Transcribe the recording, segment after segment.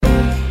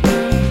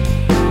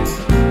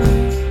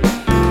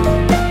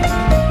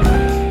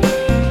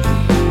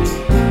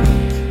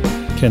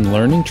Can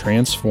learning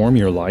transform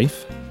your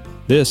life?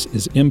 This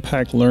is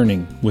Impact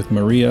Learning with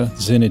Maria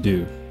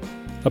Zinadu,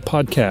 a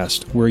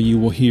podcast where you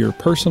will hear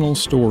personal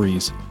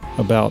stories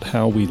about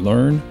how we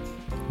learn,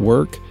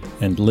 work,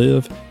 and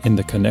live in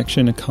the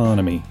connection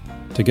economy.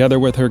 Together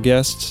with her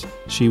guests,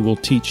 she will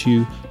teach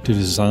you to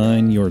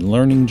design your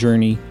learning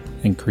journey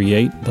and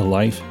create the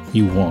life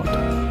you want.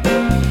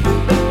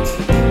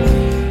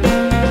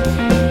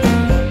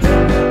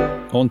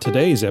 On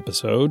today's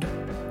episode,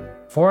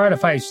 4 out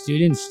of 5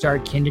 students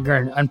start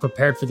kindergarten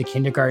unprepared for the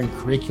kindergarten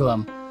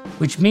curriculum,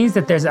 which means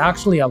that there's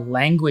actually a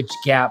language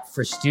gap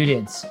for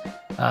students.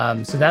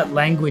 So that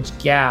language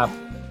gap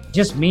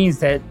just means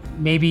that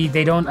maybe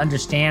they don't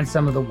understand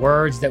some of the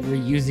words that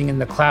we're using in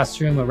the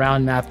classroom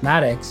around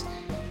mathematics.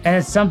 And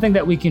it's something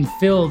that we can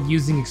fill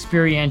using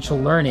experiential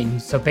learning.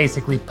 So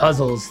basically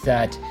puzzles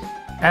that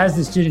as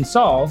the student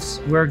solves,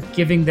 we're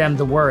giving them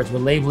the words, we're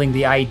labeling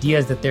the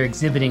ideas that they're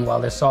exhibiting while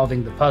they're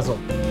solving the puzzle.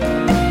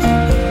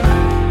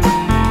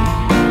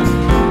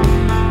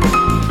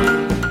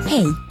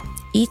 Hey,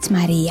 it's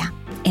Maria,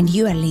 and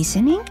you are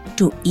listening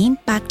to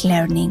Impact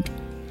Learning.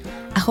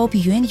 I hope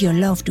you and your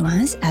loved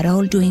ones are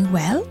all doing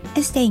well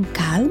and staying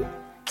calm,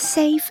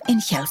 safe,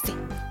 and healthy.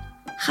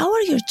 How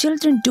are your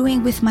children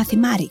doing with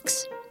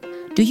mathematics?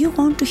 Do you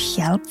want to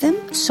help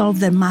them solve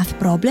their math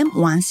problem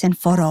once and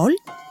for all?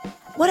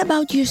 What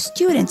about your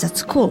students at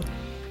school?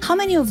 How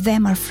many of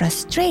them are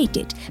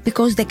frustrated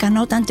because they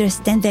cannot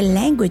understand the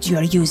language you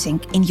are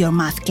using in your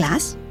math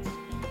class?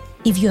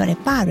 If you are a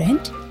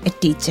parent, a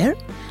teacher,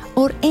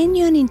 or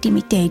anyone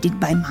intimidated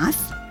by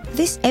math,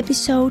 this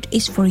episode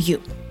is for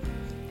you.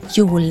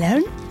 You will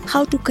learn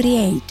how to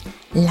create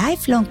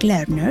lifelong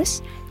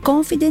learners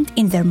confident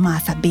in their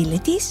math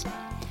abilities,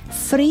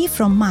 free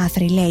from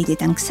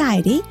math-related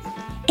anxiety,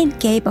 and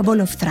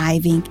capable of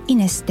thriving in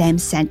a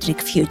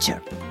STEM-centric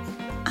future.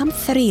 I'm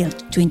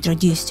thrilled to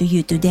introduce to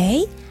you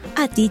today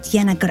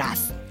Aditya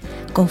Nagrath,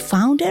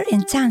 co-founder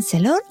and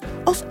chancellor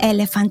of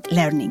Elephant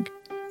Learning.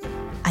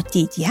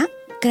 Aditya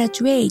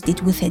graduated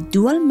with a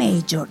dual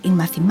major in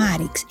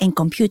mathematics and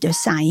computer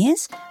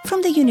science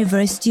from the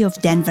University of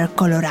Denver,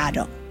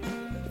 Colorado.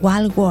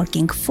 While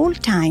working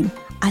full-time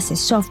as a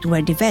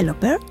software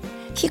developer,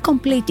 he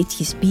completed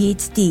his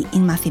PhD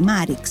in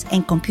mathematics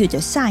and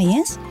computer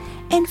science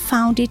and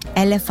founded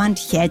Elephant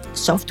Head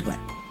Software.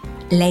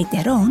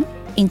 Later on,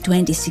 in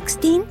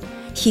 2016,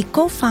 he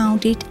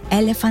co-founded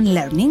Elephant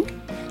Learning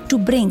to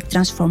bring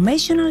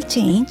transformational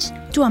change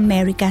to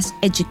America's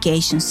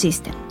education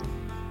system.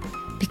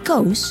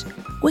 Because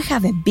we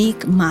have a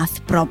big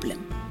math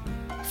problem.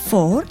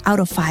 4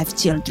 out of 5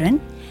 children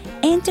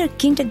enter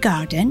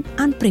kindergarten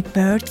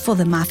unprepared for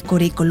the math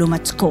curriculum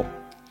at school,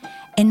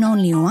 and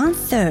only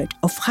 1/3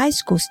 of high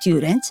school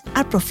students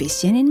are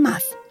proficient in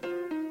math.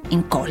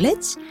 In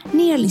college,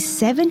 nearly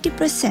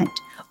 70%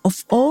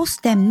 of all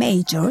STEM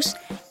majors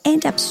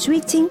end up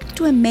switching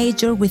to a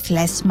major with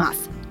less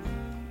math.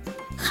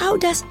 How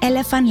does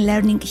Elephant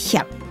Learning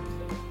help?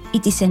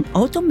 It is an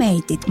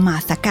automated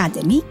math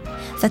academy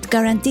that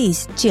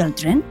guarantees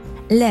children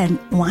learn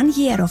 1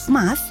 year of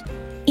math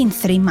in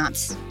 3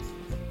 months.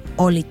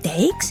 All it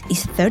takes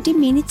is 30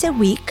 minutes a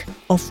week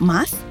of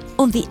math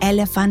on the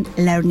Elephant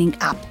Learning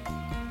app.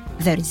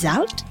 The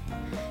result?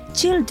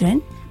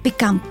 Children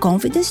become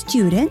confident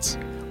students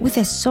with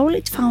a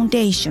solid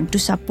foundation to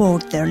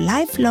support their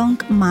lifelong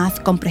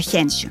math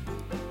comprehension.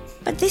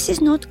 But this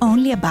is not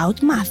only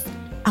about math.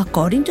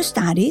 According to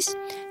studies,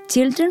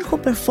 children who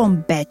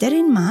perform better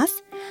in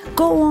math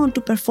go on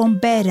to perform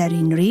better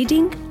in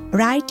reading,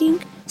 writing,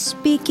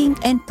 speaking,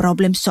 and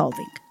problem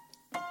solving.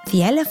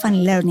 The Elephant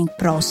Learning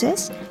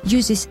process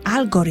uses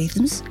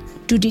algorithms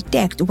to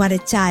detect what a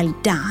child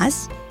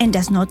does and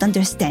does not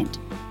understand.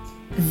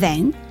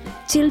 Then,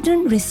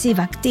 children receive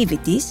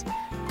activities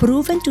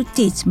proven to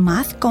teach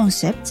math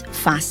concepts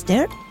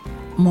faster,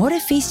 more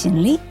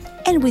efficiently,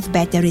 and with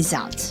better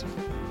results.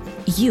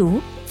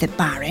 You, the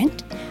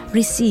parent,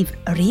 receive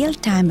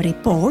real-time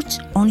reports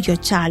on your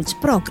child's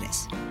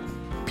progress,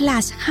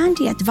 plus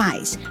handy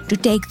advice to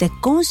take the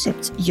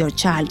concepts your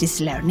child is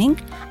learning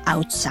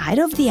outside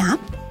of the app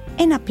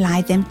and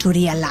apply them to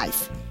real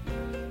life.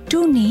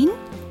 Tune in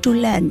to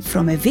learn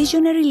from a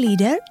visionary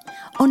leader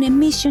on a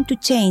mission to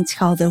change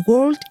how the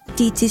world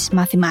teaches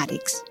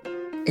mathematics.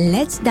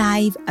 Let's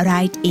dive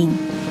right in.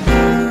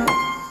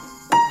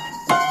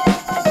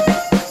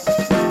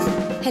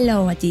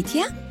 Hello,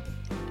 Aditya.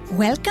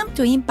 Welcome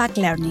to Impact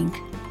Learning.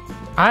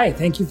 Hi,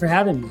 thank you for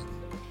having me.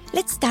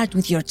 Let's start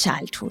with your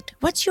childhood.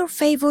 What's your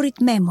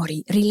favorite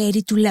memory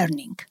related to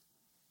learning?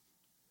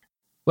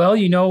 Well,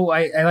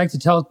 I like to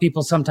tell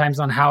people sometimes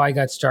on how I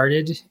got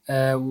started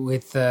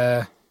with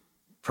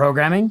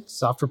programming,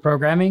 software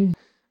programming.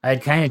 I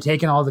had kind of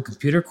taken all the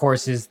computer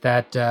courses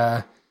that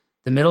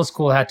the middle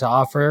school had to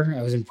offer.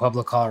 I was in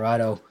Pueblo,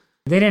 Colorado.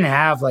 They didn't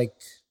have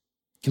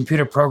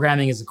computer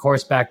programming as a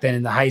course back then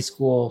in the high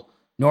school,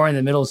 nor in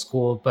the middle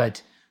school,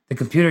 but the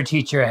computer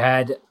teacher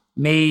had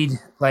made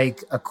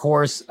a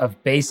course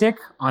of BASIC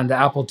on the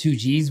Apple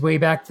IIgs way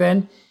back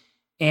then.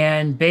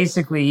 And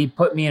basically he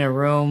put me in a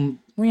room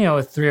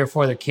with 3 or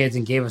 4 other kids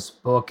and gave us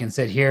a book and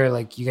said, here,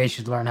 like, you guys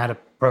should learn how to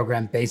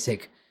program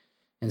BASIC.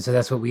 And so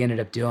that's what we ended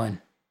up doing.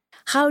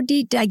 How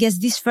did, I guess,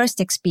 this first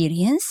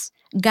experience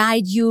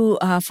guide you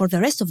for the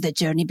rest of the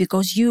journey?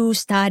 Because you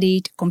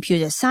studied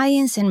computer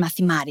science and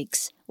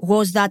mathematics.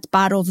 Was that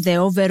part of the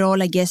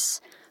overall, I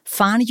guess,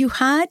 fun you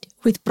had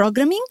with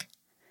programming?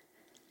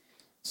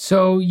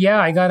 So, yeah,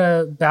 I got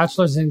a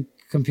bachelor's in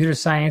computer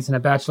science and a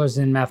bachelor's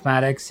in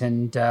mathematics.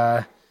 And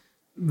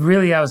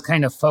really, I was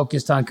kind of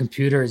focused on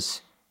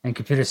computers and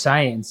computer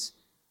science.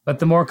 But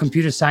the more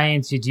computer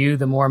science you do,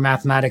 the more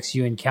mathematics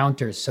you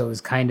encounter. So it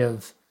was kind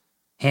of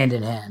hand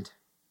in hand.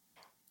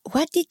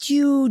 What did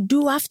you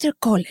do after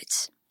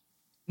college?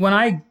 When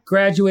I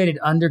graduated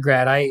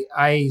undergrad,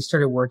 I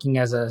started working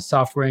as a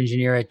software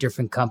engineer at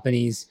different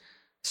companies,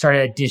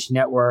 started at Dish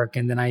Network,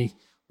 and then I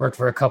worked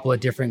for a couple of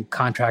different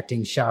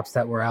contracting shops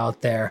that were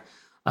out there.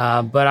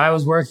 But I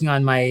was working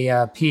on my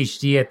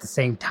PhD at the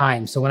same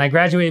time. So when I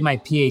graduated my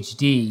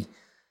PhD,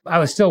 I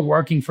was still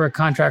working for a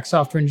contract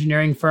software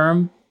engineering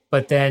firm,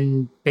 but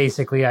then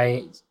basically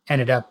I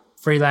ended up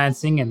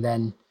freelancing, and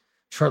then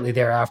shortly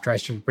thereafter I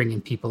started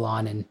bringing people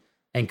on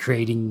and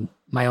creating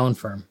my own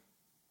firm.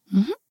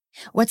 Mm-hmm.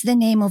 What's the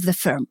name of the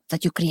firm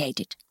that you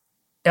created?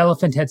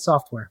 Elephant Head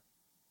Software.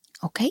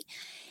 Okay.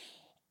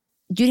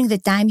 During the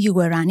time you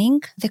were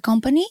running the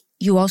company,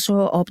 you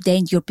also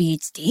obtained your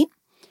PhD.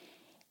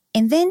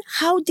 And then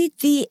how did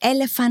the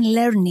elephant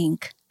learning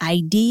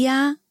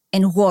idea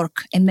and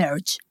work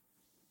emerge?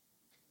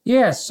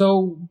 Yeah,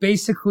 so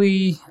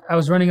basically I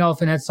was running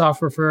Elephant Head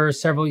Software for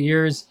several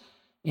years,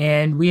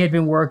 and we had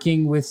been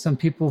working with some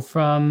people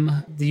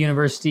from the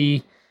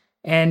university,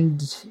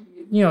 and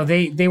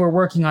they were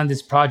working on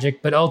this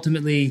project, but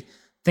ultimately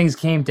things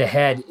came to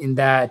head in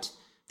that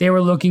they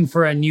were looking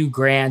for a new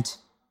grant.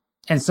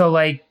 And so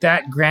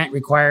that grant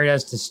required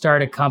us to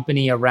start a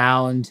company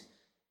around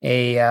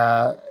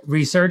a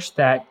research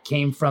that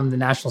came from the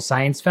National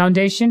Science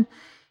Foundation.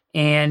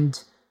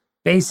 And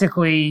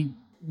basically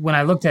when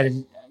I looked at it,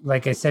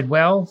 like I said,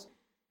 well,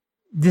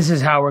 this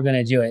is how we're going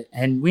to do it.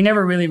 And we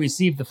never really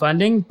received the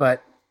funding,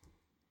 but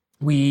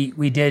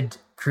we did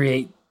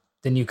create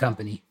the new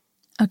company.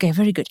 Okay,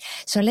 very good.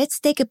 So let's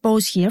take a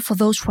pause here for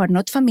those who are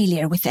not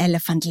familiar with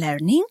elephant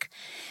learning.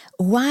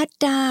 What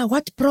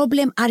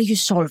problem are you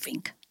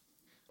solving?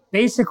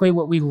 Basically,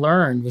 what we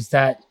learned was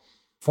that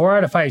 4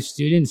 out of 5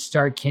 students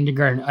start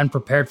kindergarten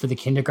unprepared for the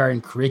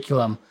kindergarten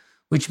curriculum,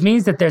 which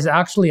means that there's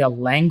actually a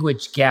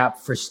language gap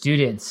for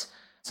students.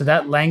 So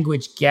that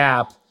language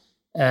gap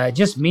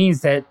just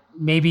means that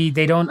maybe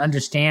they don't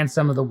understand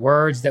some of the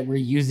words that we're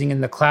using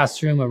in the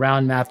classroom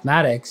around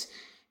mathematics.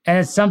 And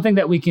it's something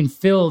that we can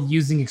fill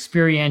using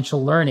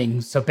experiential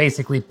learning. So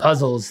basically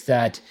puzzles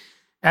that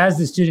as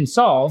the student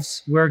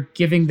solves, we're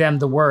giving them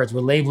the words,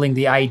 we're labeling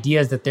the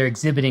ideas that they're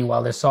exhibiting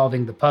while they're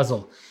solving the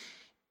puzzle.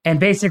 And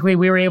basically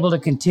we were able to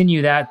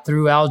continue that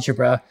through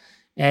algebra.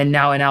 And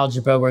now in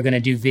algebra, we're going to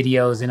do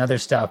videos and other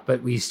stuff.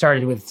 But we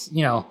started with,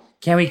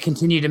 can we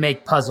continue to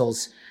make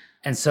puzzles?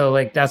 And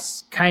so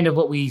that's kind of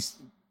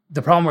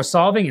the problem we're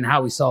solving and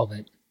how we solve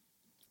it.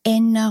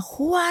 And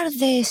who are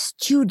the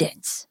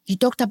students? You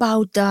talked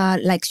about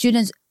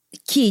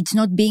kids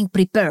not being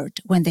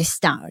prepared when they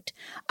start.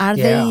 Are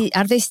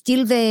they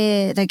still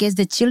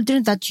the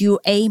children that you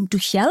aim to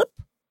help?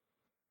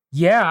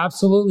 Yeah,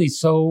 absolutely.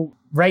 So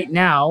right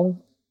now,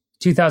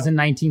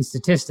 2019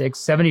 statistics,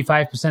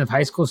 75% of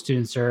high school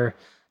students are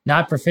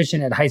not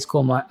proficient at high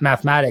school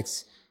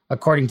mathematics,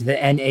 according to the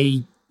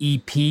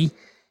NAEP.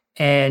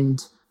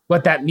 And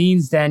what that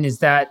means then is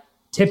that,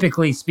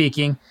 typically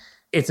speaking,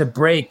 it's a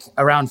break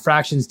around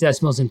fractions,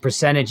 decimals, and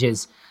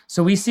percentages.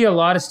 So we see a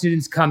lot of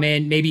students come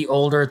in, maybe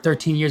older,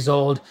 13 years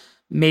old,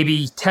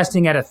 maybe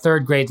testing at a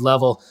 3rd grade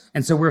level.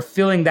 And so we're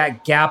filling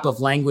that gap of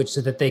language so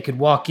that they could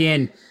walk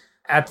in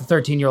at the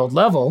 13-year-old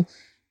level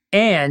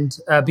and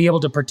be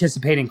able to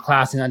participate in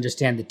class and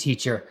understand the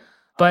teacher.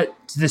 But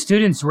the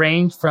students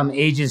range from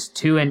ages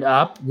 2 and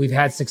up. We've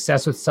had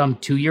success with some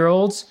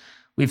 2-year-olds.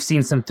 We've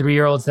seen some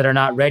 3-year-olds that are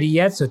not ready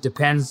yet. So it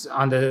depends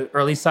on the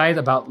early side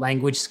about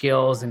language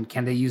skills and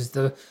can they use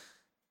the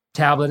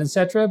tablet,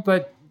 etc.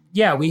 But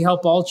yeah, we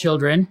help all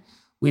children.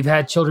 We've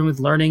had children with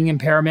learning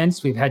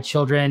impairments. We've had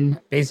children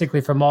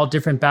basically from all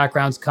different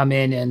backgrounds come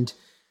in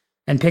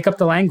and pick up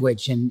the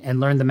language and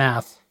learn the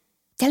math.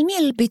 Tell me a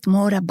little bit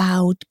more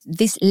about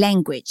this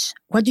language.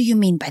 What do you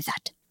mean by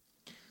that?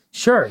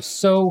 Sure.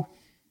 So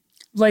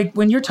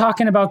when you're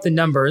talking about the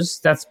numbers,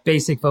 that's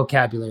basic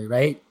vocabulary,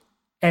 right?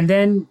 And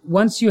then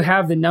once you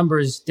have the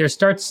numbers, there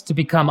starts to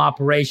become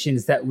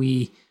operations that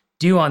we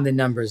do on the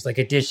numbers, like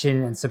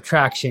addition and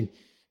subtraction.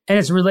 And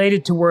it's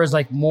related to words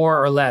like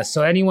more or less.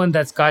 So anyone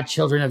that's got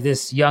children of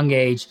this young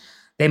age,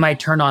 they might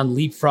turn on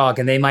Leapfrog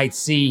and they might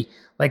see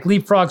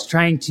Leapfrog's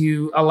trying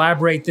to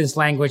elaborate this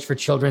language for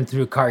children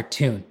through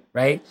cartoon,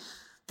 right?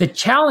 The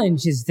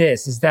challenge is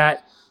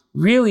that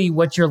really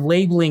what you're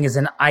labeling is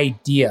an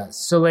idea.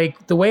 So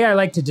the way I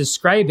like to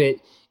describe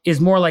it is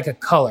more like a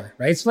color,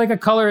 right? So a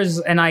color is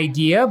an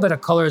idea, but a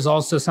color is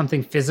also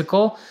something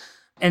physical.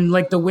 And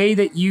like the way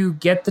that you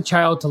get the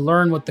child to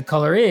learn what the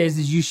color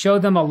is you show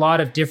them a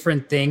lot of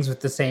different things with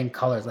the same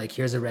colors. Like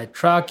here's a red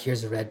truck,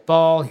 here's a red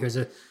ball,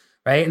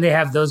 right? And they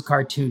have those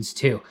cartoons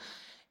too.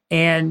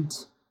 And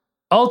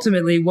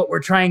ultimately what we're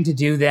trying to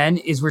do then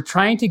is we're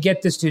trying to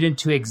get the student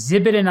to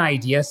exhibit an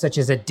idea such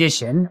as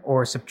addition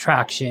or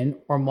subtraction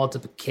or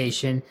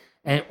multiplication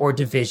or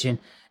division,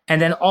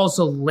 and then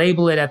also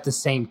label it at the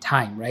same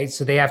time, right?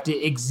 So they have to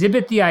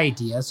exhibit the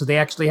idea. So they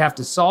actually have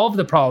to solve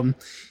the problem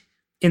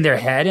in their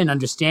head and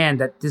understand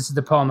that this is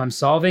the problem I'm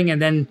solving.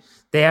 And then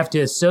they have to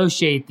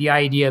associate the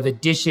idea of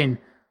addition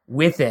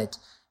with it.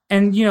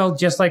 And,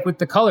 just like with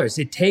the colors,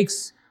 it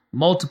takes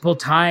multiple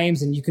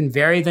times and you can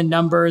vary the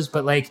numbers.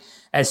 But like,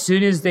 as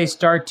soon as they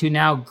start to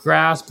now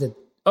grasp that,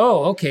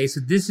 oh, okay,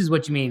 so this is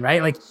what you mean,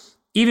 right? Like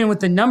even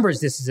with the numbers,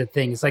 this is a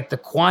thing. It's like the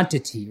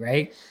quantity,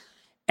 right?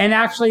 And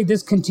actually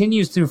this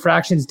continues through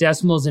fractions,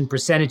 decimals, and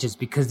percentages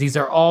because these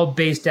are all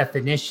base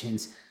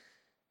definitions.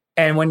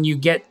 And when you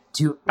get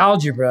to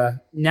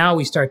algebra, now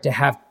we start to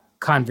have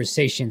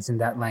conversations in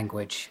that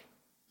language.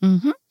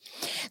 Mm-hmm.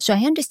 So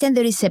I understand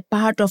there is a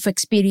part of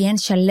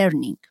experiential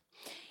learning.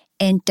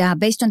 And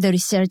based on the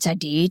research I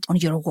did on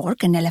your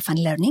work in elephant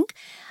learning,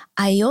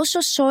 I also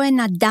saw an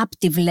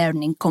adaptive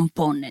learning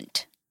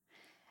component.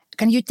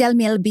 Can you tell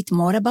me a little bit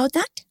more about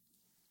that?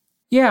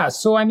 Yeah.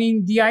 So,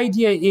 the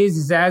idea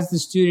is as the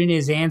student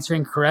is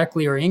answering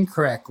correctly or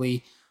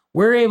incorrectly,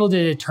 we're able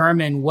to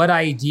determine what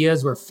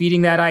ideas we're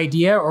feeding that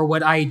idea or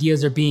what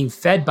ideas are being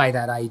fed by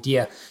that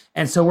idea.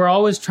 And so we're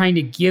always trying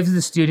to give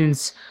the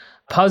students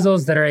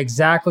puzzles that are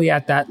exactly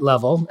at that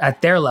level,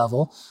 at their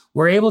level.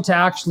 We're able to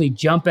actually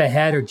jump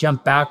ahead or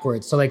jump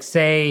backwards. So like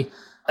say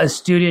a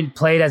student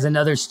played as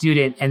another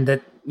student and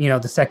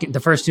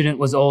the first student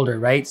was older,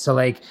 right? So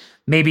like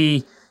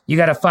maybe you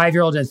got a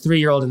 5-year-old and a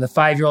 3-year-old and the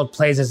 5-year-old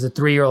plays as a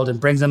 3-year-old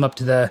and brings them up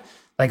to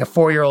a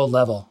 4-year-old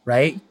level,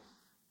 right?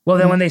 Well,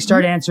 then when they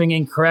start answering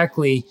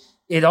incorrectly,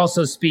 it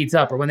also speeds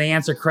up. Or when they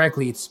answer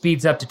correctly, it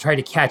speeds up to try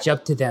to catch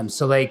up to them.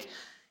 So like,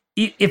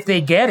 if they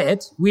get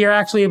it, we are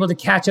actually able to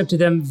catch up to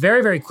them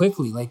very, very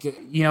quickly. Like,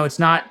 it's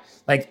not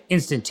like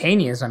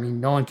instantaneous.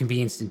 No one can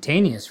be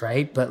instantaneous,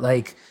 right?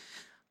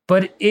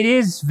 But it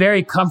is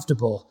very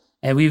comfortable.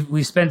 And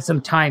we've spent some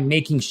time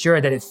making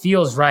sure that it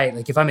feels right.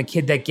 Like if I'm a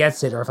kid that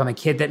gets it, or if I'm a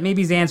kid that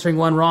maybe is answering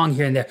one wrong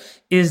here and there,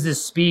 is the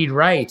speed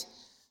right?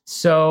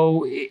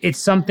 So it's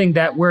something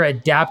that we're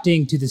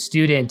adapting to the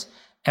student,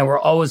 and we're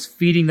always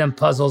feeding them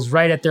puzzles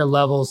right at their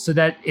level so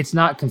that it's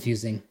not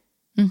confusing.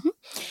 Mm-hmm.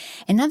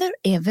 Another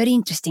very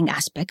interesting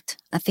aspect,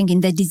 I think, in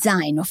the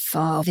design of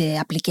the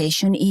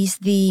application is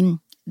the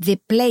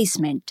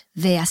placement,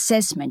 the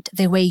assessment,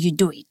 the way you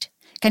do it.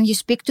 Can you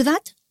speak to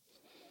that?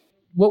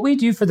 What we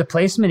do for the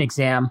placement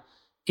exam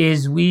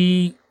is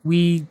we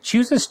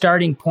choose a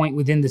starting point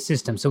within the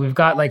system. So we've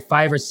got like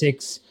 5 or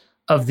 6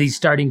 of these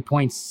starting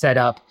points set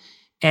up.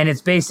 And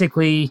it's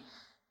basically,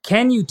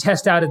 can you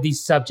test out of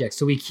these subjects?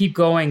 So we keep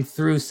going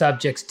through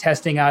subjects,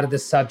 testing out of the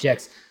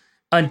subjects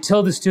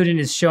until the student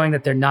is showing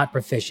that they're not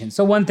proficient.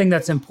 So one thing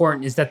that's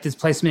important is that this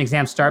placement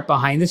exams start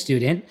behind the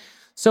student.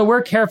 So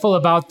we're careful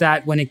about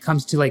that when it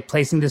comes to like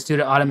placing the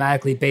student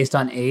automatically based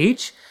on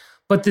age.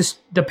 But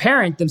the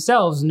parent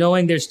themselves,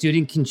 knowing their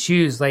student, can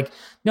choose like,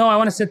 no, I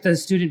want to set the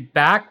student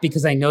back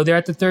because I know they're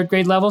at the 3rd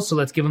grade level. So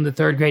let's give them the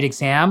 3rd grade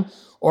exam.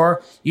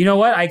 Or, you know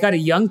what, I got a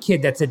young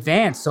kid that's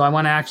advanced, so I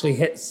want to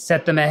actually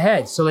set them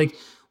ahead. So like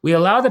we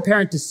allow the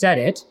parent to set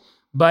it,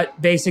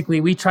 but basically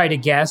we try to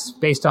guess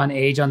based on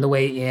age on the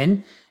way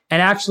in.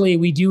 And actually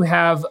we do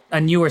have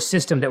a newer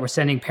system that we're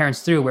sending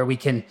parents through where we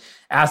can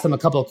ask them a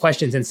couple of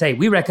questions and say,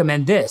 we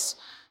recommend this.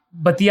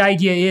 But the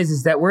idea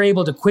is that we're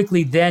able to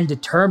quickly then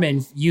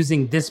determine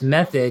using this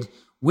method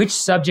which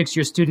subjects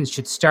your students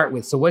should start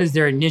with. So what is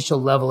their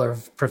initial level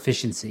of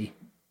proficiency?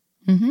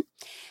 Mm-hmm.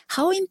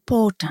 How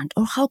important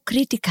or how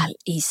critical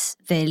is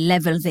the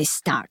level they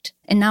start?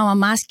 And now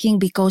I'm asking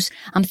because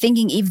I'm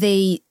thinking if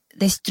they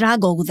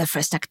struggle with the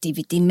first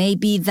activity,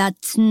 maybe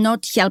that's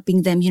not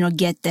helping them,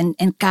 get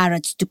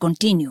encouraged to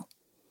continue.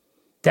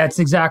 That's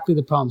exactly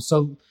the problem.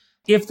 So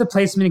if the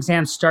placement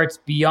exam starts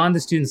beyond the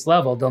student's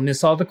level, they'll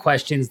miss all the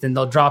questions, then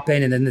they'll drop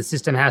in, and then the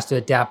system has to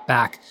adapt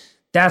back.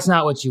 That's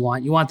not what you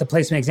want. You want the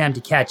placement exam to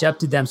catch up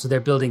to them so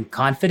they're building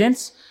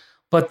confidence.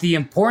 But the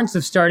importance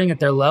of starting at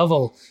their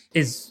level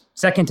is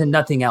second to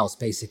nothing else,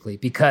 basically,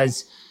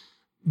 because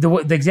the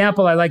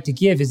example I like to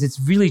give is it's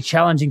really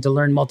challenging to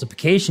learn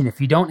multiplication if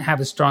you don't have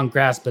a strong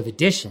grasp of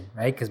addition,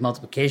 right? Because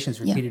multiplication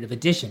is repeated of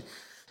addition.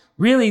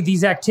 Really,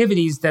 these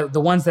activities, the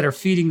ones that are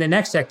feeding the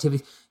next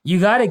activity, you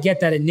got to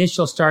get that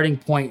initial starting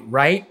point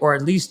right, or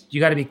at least you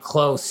got to be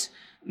close,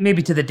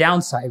 maybe to the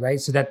downside, right?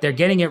 So that they're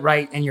getting it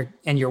right and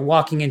you're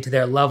walking into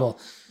their level.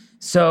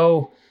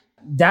 So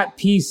that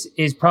piece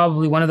is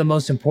probably one of the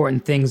most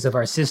important things of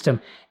our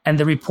system. And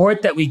the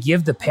report that we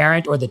give the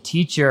parent or the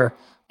teacher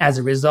as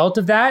a result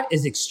of that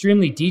is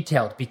extremely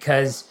detailed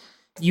because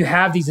you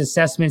have these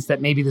assessments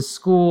that maybe the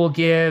school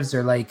gives,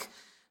 or like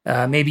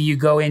maybe you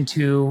go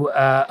into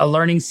a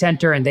learning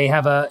center and they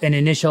have an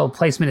initial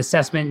placement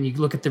assessment and you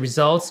look at the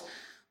results.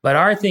 But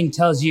our thing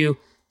tells you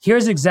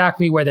here's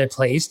exactly where they're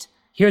placed.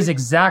 Here's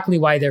exactly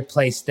why they're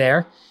placed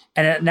there.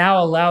 And it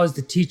now allows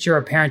the teacher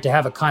or parent to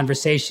have a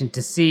conversation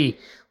to see,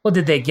 well,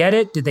 did they get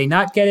it? Did they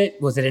not get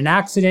it? Was it an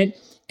accident?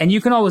 And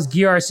you can always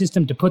gear our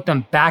system to put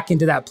them back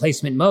into that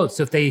placement mode.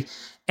 So if they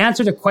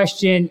answered a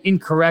question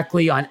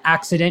incorrectly on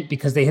accident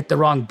because they hit the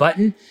wrong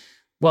button,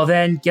 well,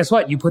 then guess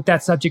what? You put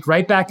that subject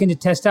right back into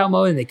test out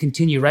mode and they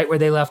continue right where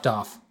they left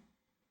off.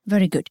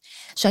 Very good.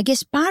 So I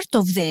guess part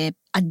of the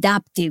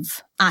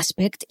adaptive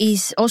aspect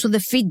is also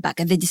the feedback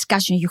and the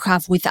discussion you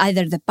have with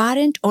either the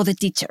parent or the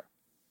teacher.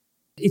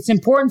 It's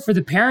important for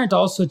the parent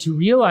also to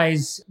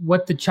realize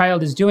what the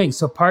child is doing.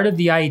 So part of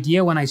the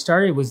idea when I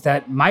started was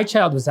that my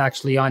child was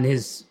actually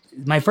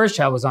my first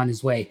child was on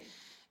his way.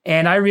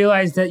 And I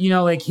realized that,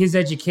 like his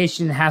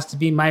education has to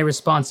be my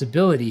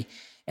responsibility.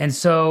 And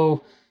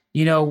so,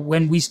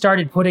 when we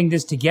started putting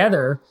this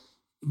together,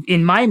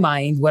 in my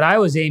mind, what I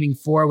was aiming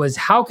for was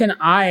how can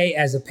I,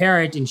 as a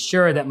parent,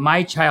 ensure that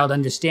my child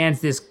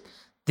understands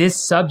this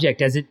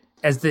subject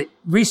as the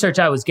research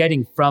I was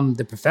getting from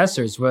the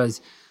professors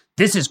was,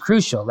 this is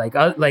crucial.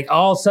 Like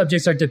all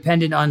subjects are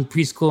dependent on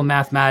preschool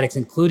mathematics,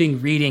 including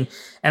reading.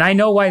 And I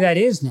know why that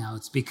is now.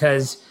 It's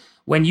because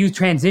when you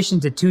transition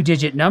to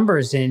 2-digit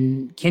numbers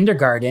in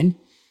kindergarten,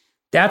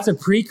 that's a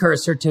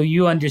precursor to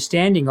you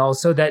understanding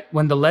also that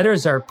when the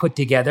letters are put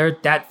together,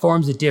 that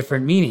forms a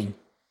different meaning.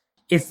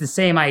 It's the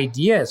same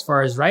idea as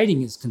far as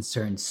writing is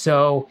concerned.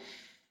 So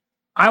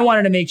I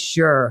wanted to make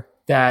sure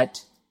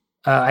that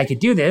I could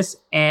do this.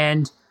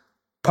 And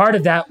part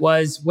of that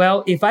was,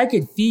 well, if I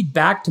could feed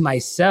back to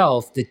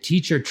myself the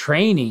teacher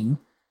training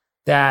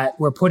that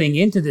we're putting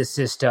into this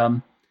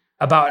system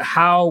about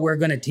how we're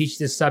going to teach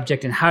this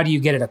subject and how do you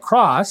get it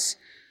across,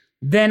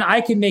 then I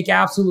can make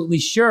absolutely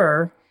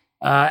sure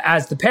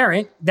as the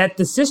parent that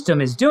the system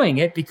is doing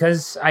it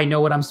because I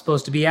know what I'm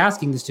supposed to be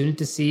asking the student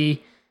to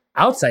see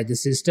outside the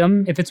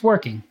system if it's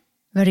working.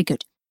 Very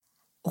good.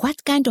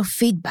 What kind of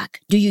feedback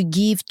do you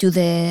give to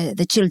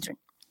the children?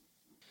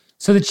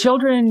 So the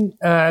children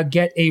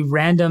get a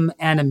random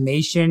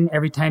animation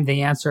every time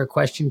they answer a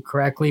question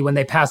correctly. When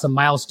they pass a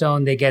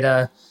milestone, they get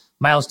a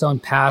milestone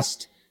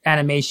passed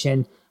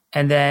animation.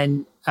 And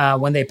then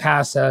when they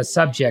pass a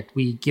subject,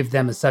 we give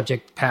them a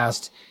subject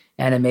passed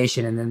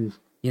animation. And then,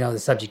 the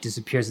subject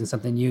disappears and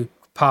something new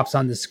pops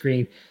on the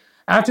screen.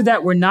 After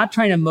that, we're not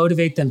trying to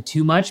motivate them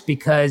too much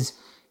because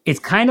it's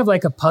kind of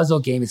like a puzzle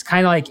game. It's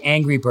kind of like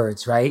Angry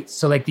Birds, right?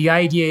 So like the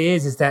idea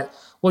is that,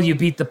 well, you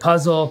beat the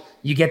puzzle,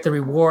 you get the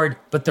reward,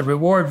 but the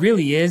reward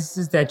really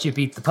is that you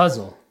beat the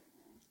puzzle.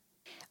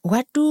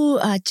 What do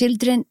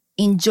children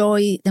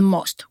enjoy the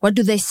most? What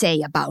do they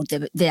say about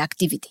the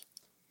activity?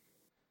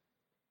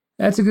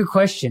 That's a good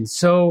question.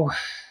 So,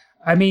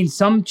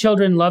 some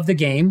children love the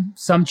game.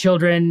 Some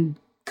children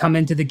come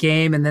into the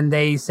game and then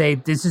they say,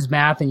 this is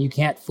math and you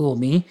can't fool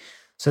me.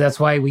 So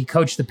that's why we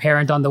coach the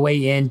parent on the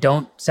way in.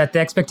 Don't set the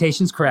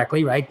expectations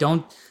correctly, right?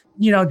 Don't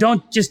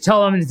just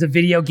tell them it's a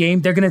video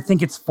game. They're going to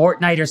think it's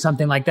Fortnite or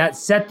something like that.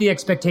 Set the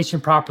expectation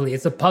properly.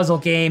 It's a puzzle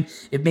game.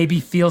 It maybe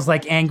feels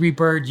like Angry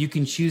Bird. You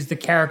can choose the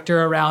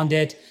character around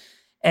it.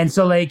 And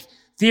so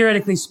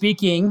theoretically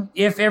speaking,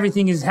 if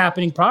everything is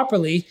happening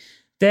properly,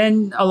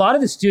 then a lot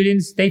of the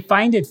students, they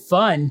find it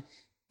fun.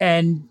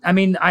 And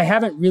I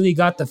haven't really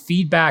got the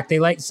feedback.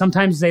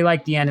 Sometimes they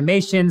like the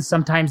animations.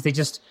 Sometimes they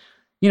just,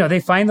 they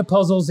find the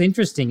puzzles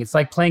interesting. It's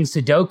like playing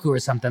Sudoku or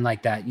something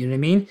like that. You know what I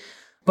mean?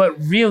 But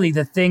really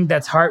the thing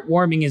that's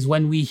heartwarming is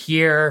when we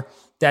hear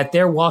that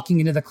they're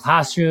walking into the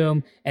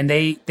classroom and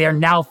they're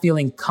now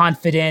feeling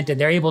confident and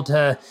they're able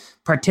to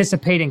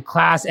participate in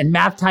class and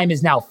math time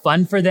is now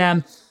fun for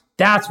them.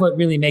 That's what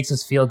really makes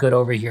us feel good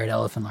over here at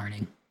Elephant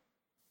Learning.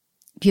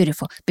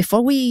 Beautiful.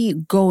 Before we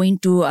go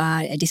into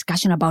a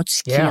discussion about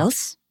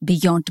skills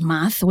beyond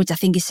math, which I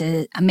think is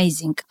an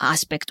amazing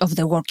aspect of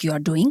the work you are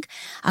doing,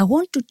 I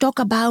want to talk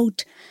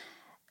about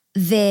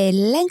the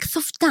length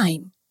of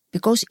time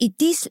because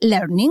it is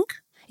learning.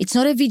 It's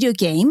not a video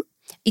game.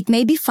 It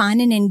may be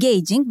fun and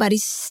engaging, but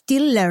it's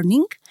still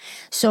learning.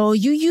 So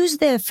you use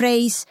the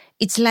phrase,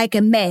 it's like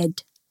a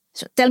med.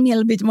 So tell me a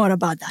little bit more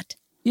about that.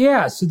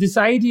 Yeah, so this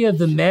idea of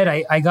the med,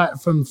 I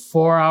got from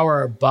 4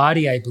 Hour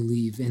Body, I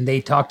believe, and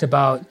they talked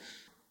about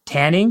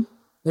tanning.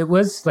 It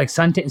was like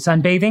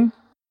sunbathing.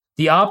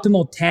 The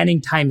optimal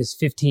tanning time is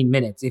 15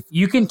 minutes. If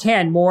you can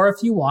tan more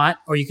if you want,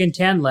 or you can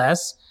tan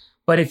less,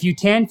 but if you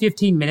tan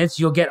 15 minutes,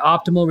 you'll get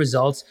optimal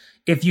results.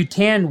 If you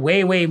tan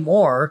way, way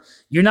more,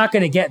 you're not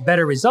going to get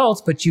better results,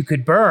 but you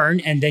could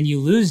burn and then you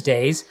lose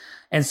days.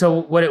 And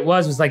so what it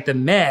was like the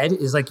med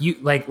is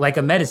like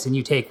a medicine.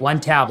 You take one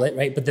tablet,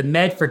 right? But the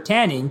med for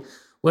tanning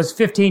was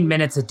 15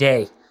 minutes a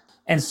day.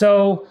 And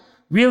so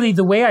really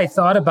the way I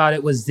thought about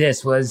it was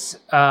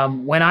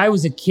when I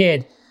was a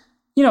kid,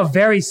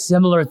 very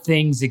similar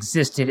things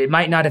existed. It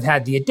might not have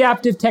had the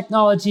adaptive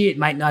technology. It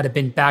might not have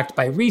been backed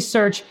by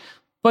research,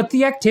 but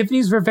the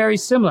activities were very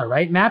similar,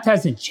 right? Math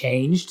hasn't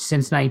changed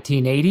since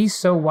 1980,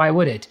 so why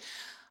would it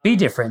be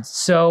different?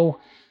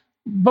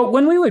 But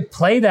when we would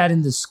play that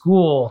in the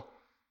school,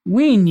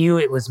 we knew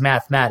it was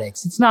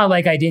mathematics. It's not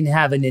like I didn't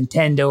have a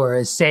Nintendo or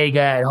a Sega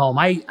at home.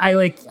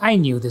 I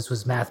knew this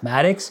was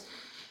mathematics.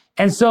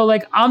 And so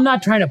I'm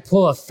not trying to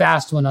pull a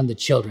fast one on the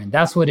children.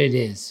 That's what it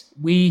is.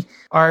 We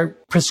are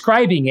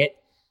prescribing it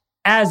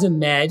as a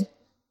med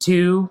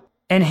to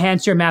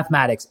enhance your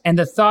mathematics. And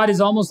the thought is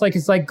almost like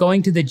it's like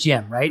going to the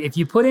gym, right? If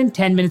you put in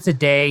 10 minutes a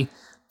day,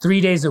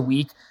 3 days a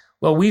week,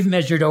 well, we've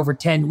measured over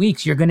 10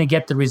 weeks, you're going to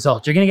get the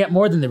results. You're going to get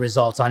more than the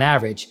results on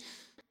average.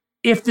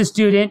 If the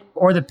student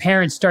or the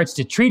parent starts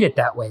to treat it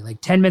that way,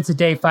 like 10 minutes a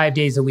day, 5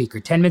 days a week, or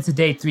 10 minutes a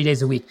day, 3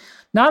 days a week,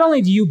 not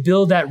only do you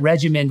build that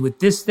regimen with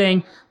this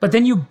thing, but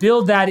then you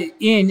build that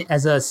in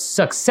as a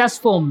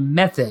successful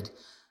method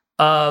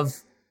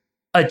of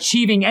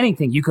achieving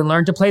anything. You can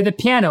learn to play the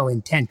piano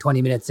in 10,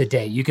 20 minutes a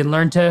day. You can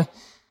learn to,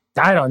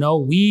 I don't know,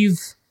 weave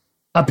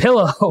a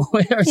pillow or,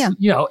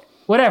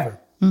 whatever.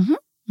 Mm-hmm.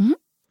 Mm-hmm.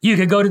 You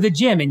could go to the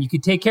gym and you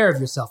could take care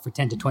of yourself for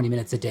 10 to 20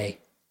 minutes a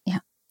day. Yeah,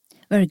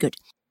 very good.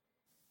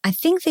 I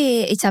think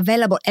it's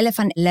available,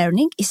 Elephant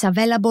Learning is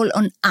available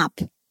on app.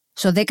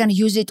 So they can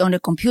use it on a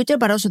computer,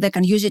 but also they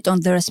can use it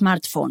on their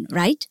smartphone,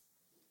 right?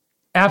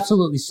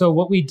 Absolutely. So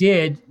what we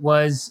did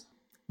was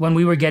when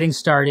we were getting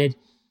started,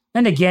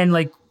 and again,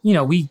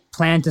 we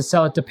planned to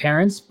sell it to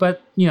parents,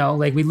 but,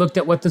 we looked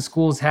at what the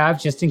schools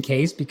have just in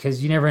case,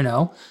 because you never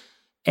know.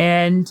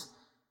 And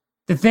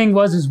the thing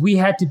is we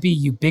had to be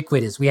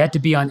ubiquitous. We had to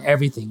be on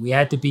everything. We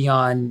had to be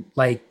on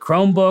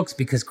Chromebooks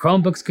because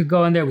Chromebooks could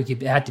go in there.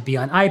 Had to be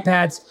on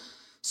iPads.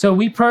 So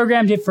we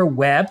programmed it for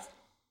web,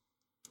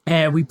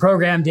 and we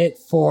programmed it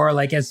for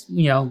as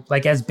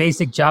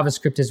basic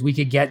JavaScript as we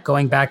could get,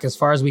 going back as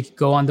far as we could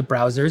go on the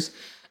browsers.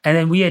 And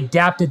then we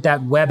adapted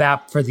that web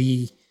app for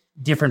the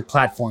different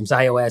platforms,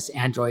 iOS,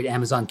 Android,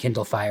 Amazon,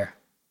 Kindle Fire.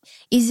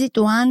 Is it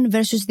one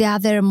versus the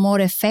other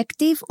more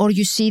effective, or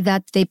you see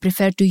that they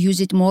prefer to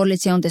use it more,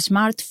 let's say, on the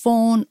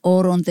smartphone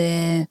or on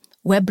the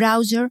web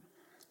browser?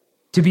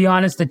 To be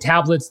honest, the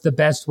tablet's the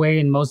best way,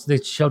 and most of the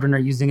children are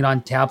using it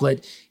on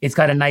tablet. It's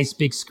got a nice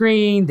big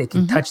screen. They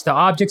can touch the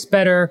objects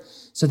better.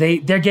 So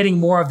they're getting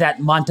more of that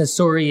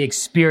Montessori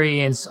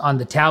experience on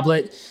the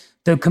tablet.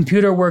 The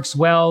computer works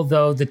well,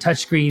 though the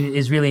touchscreen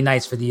is really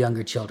nice for the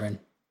younger children.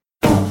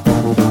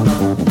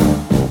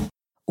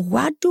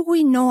 What do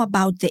we know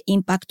about the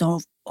impact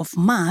of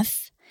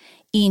math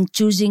in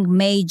choosing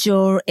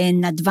major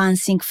and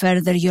advancing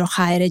further your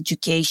higher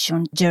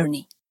education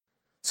journey?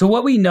 So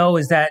what we know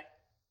is that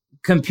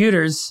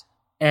computers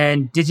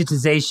and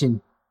digitization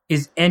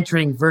is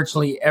entering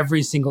virtually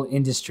every single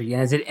industry.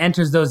 And as it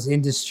enters those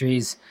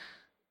industries,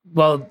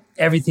 well,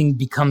 everything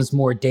becomes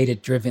more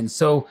data-driven.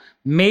 So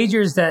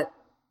majors that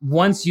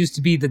once used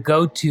to be the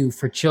go-to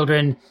for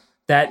children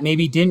that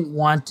maybe didn't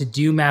want to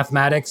do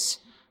mathematics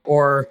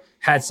or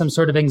had some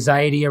sort of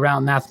anxiety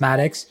around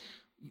mathematics,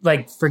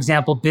 like, for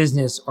example,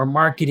 business or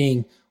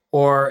marketing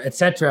or et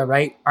cetera,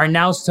 right, are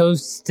now so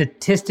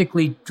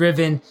statistically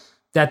driven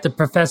that the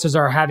professors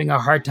are having a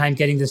hard time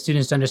getting the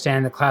students to understand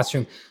in the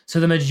classroom.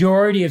 So the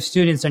majority of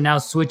students are now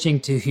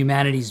switching to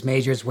humanities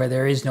majors where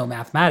there is no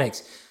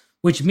mathematics,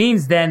 which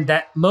means then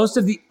that most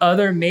of the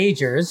other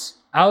majors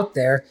out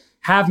there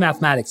have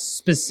mathematics,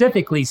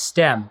 specifically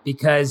STEM,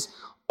 because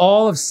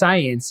all of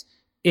science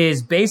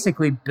is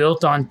basically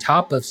built on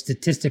top of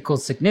statistical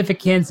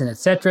significance and et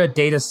cetera,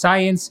 data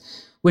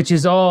science, which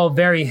is all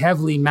very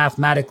heavily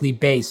mathematically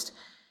based.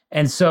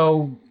 And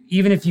so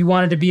even if you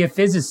wanted to be a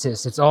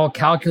physicist, it's all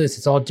calculus,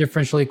 it's all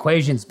differential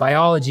equations,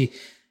 biology,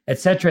 et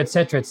cetera, et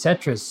cetera, et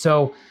cetera.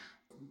 So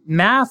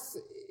math,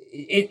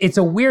 it's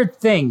a weird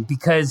thing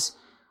because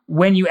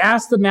when you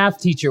ask the math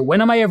teacher,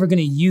 when am I ever going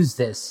to use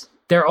this?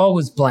 They're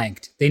always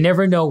blanked. They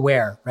never know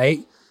where,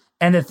 right?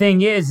 And the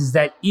thing is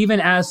that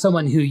even as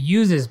someone who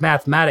uses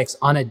mathematics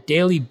on a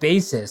daily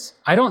basis,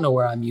 I don't know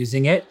where I'm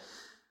using it.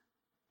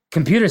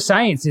 Computer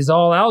science is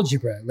all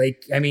algebra.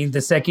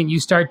 The second you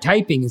start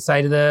typing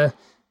inside of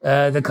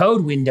the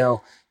code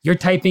window, you're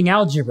typing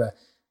algebra.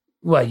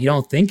 Well, you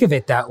don't think of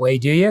it that way,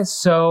 do you?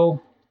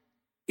 So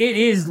it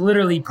is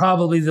literally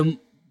probably the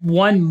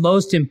one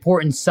most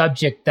important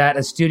subject that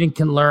a student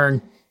can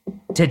learn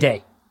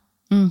today.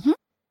 Mm-hmm.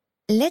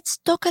 Let's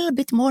talk a little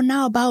bit more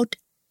now about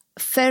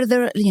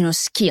further,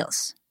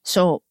 skills.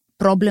 So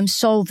problem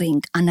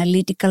solving,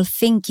 analytical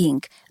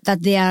thinking,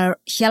 that they are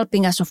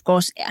helping us, of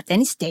course, at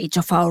any stage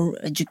of our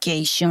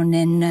education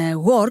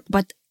and work,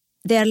 but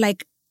they are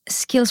like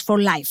skills for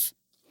life.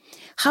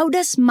 How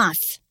does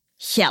math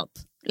help,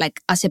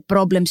 as a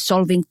problem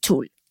solving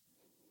tool?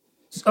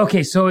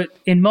 Okay, so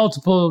in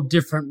multiple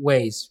different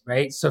ways,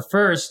 right? So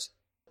first,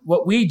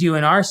 what we do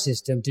in our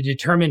system to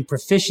determine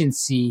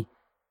proficiency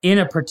in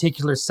a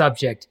particular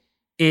subject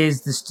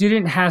is the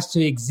student has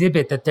to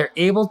exhibit that they're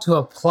able to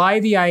apply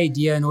the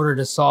idea in order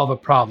to solve a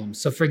problem.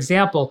 So for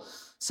example,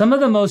 some of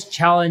the most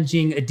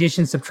challenging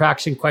addition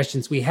subtraction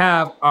questions we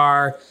have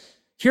are,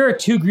 here are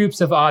two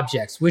groups of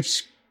objects.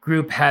 Which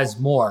group has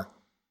more?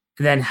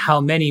 And then how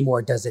many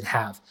more does it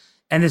have?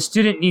 And the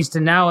student needs to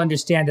now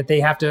understand that they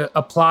have to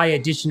apply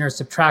addition or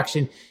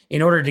subtraction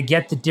in order to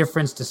get the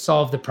difference to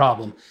solve the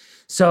problem.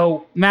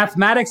 So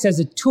mathematics as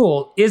a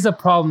tool is a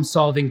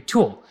problem-solving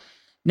tool.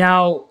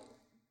 Now,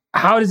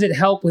 how does it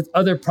help with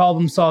other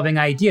problem-solving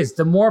ideas?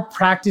 The more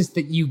practice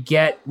that you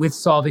get with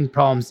solving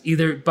problems,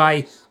 either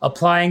by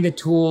applying the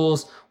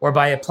tools or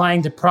by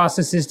applying the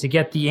processes to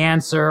get the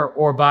answer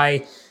or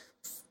by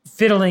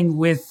fiddling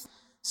with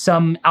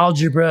some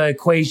algebra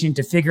equation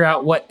to figure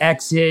out what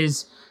X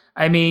is.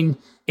 I mean,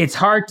 it's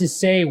hard to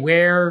say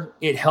where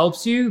it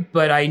helps you,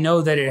 but I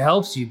know that it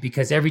helps you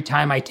because every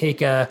time I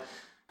take a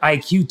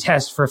IQ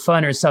test for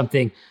fun or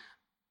something,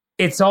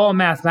 it's all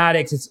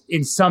mathematics. It's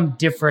in some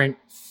different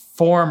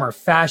form or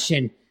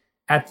fashion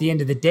at the end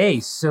of the day.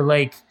 So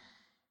like,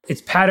 it's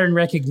pattern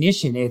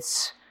recognition.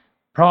 It's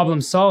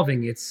problem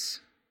solving.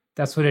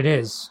 That's what it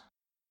is.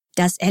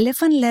 Does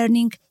elephant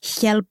learning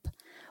help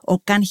or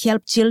can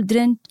help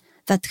children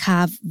that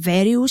have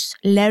various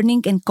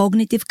learning and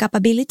cognitive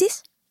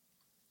capabilities?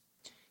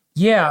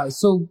 Yeah.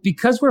 So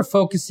because we're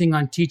focusing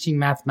on teaching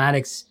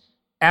mathematics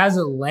as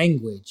a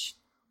language,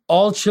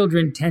 all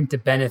children tend to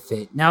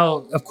benefit.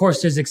 Now, of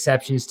course, there's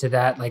exceptions to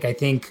that. Like I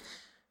think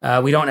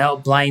we don't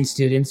help blind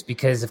students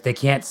because if they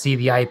can't see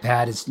the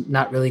iPad, it's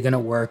not really going to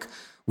work.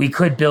 We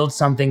could build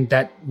something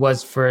that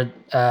was for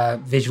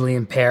visually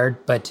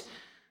impaired, but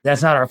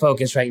that's not our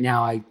focus right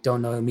now. I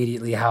don't know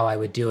immediately how I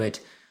would do it.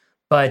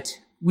 But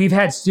we've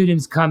had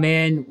students come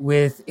in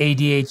with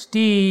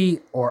ADHD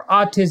or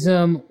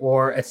autism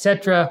or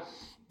etc.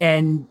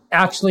 And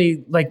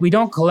actually, like, we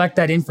don't collect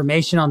that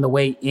information on the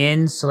way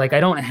in. So like, I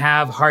don't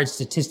have hard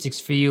statistics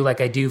for you like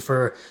I do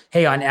for,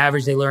 hey, on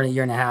average, they learn a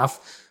year and a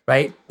half,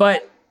 right?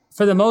 But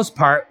for the most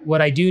part,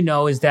 what I do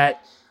know is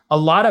that a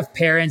lot of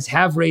parents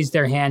have raised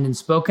their hand and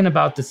spoken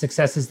about the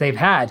successes they've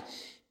had.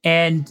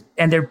 And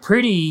they're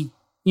pretty,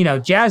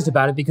 jazzed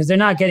about it because they're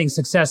not getting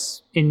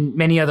success in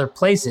many other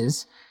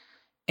places.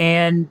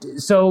 And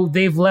so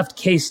they've left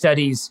case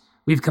studies.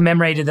 We've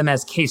commemorated them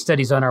as case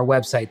studies on our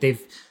website.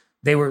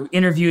 They were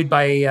interviewed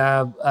by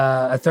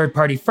a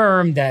third-party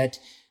firm that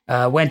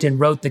went and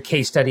wrote the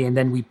case study, and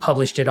then we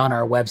published it on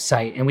our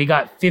website. And we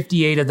got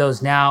 58 of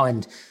those now,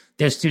 and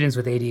there's students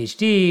with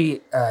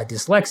ADHD,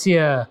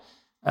 dyslexia,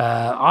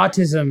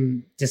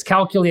 autism,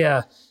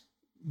 dyscalculia,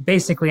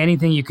 basically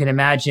anything you can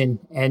imagine,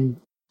 and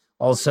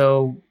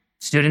also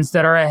students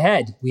that are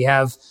ahead. We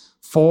have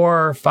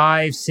 4,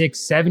 5, 6,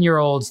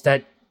 7-year-olds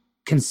that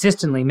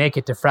consistently make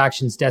it to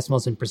fractions,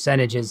 decimals, and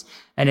percentages.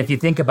 And if you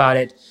think about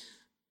it,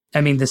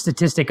 I mean, the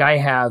statistic I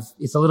have,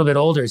 it's a little bit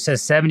older. It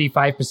says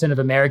 75% of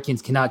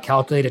Americans cannot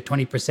calculate a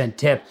 20%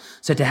 tip.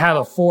 So to have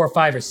a 4,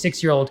 5, or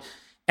 6-year-old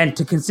and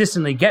to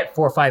consistently get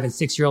 4, 5, and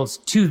 6-year-olds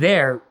to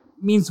there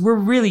means we're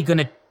really going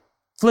to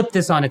flip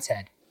this on its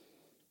head.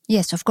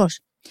 Yes, of course.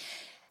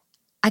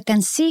 I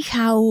can see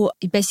how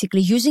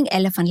basically using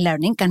elephant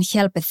learning can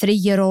help a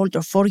 3-year-old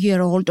or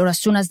 4-year-old, or as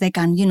soon as they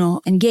can,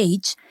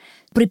 engage,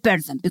 prepare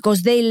them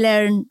because they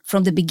learn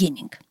from the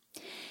beginning.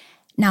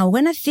 Now,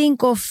 when I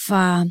think of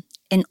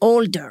an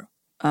older,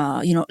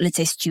 let's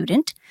say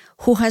student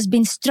who has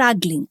been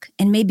struggling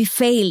and maybe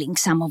failing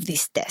some of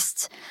these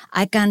tests,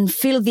 I can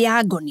feel the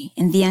agony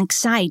and the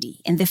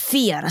anxiety and the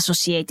fear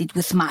associated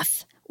with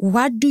math.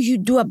 What do you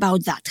do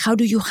about that? How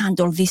do you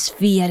handle this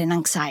fear and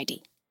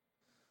anxiety?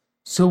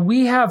 So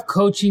we have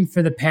coaching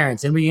for the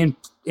parents, and we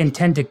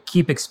intend to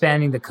keep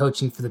expanding the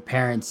coaching for the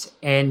parents.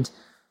 And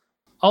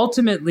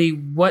ultimately,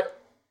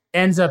 what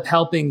ends up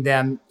helping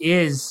them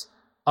is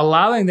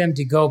allowing them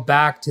to go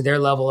back to their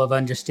level of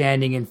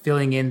understanding and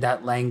filling in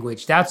that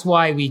language. That's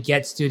why we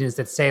get students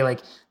that say,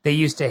 like, they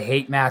used to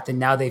hate math and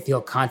now they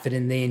feel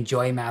confident and they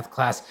enjoy math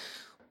class.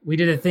 We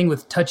did a thing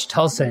with Touch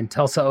Tulsa in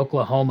Tulsa,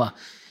 Oklahoma.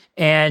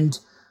 And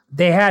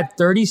they had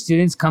 30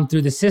 students come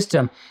through the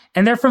system,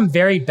 and they're from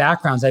varied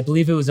backgrounds. I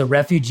believe it was a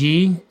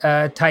refugee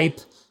type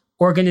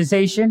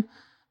organization.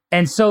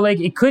 And so like,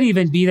 it could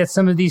even be that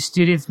some of these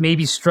students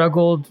maybe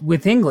struggled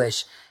with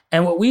English.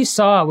 And what we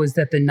saw was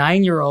that the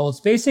 9-year-olds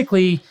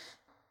basically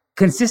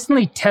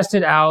consistently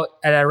tested out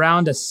at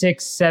around a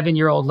 6,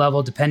 7-year-old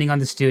level, depending on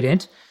the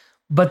student.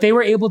 But they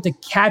were able to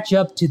catch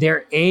up to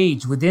their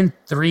age within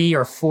 3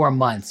 or 4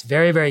 months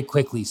very, very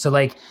quickly. So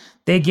like,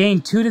 they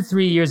gained 2 to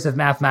 3 years of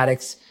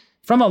mathematics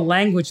from a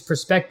language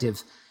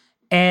perspective.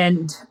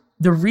 And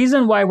the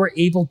reason why we're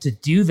able to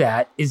do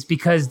that is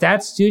because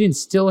that student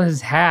still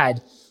has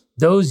had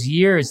those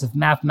years of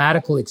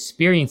mathematical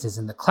experiences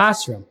in the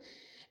classroom.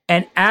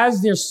 And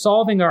as they're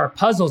solving our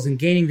puzzles and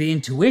gaining the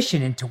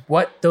intuition into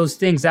what those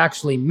things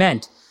actually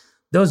meant,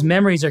 those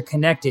memories are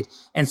connected.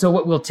 And so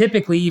what we'll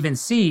typically even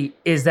see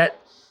is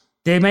that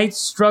they might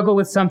struggle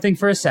with something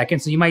for a second.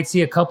 So you might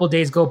see a couple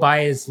days go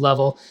by at this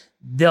level.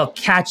 They'll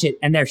catch it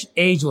and their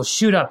age will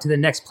shoot up to the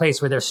next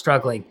place where they're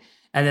struggling,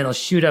 and then it'll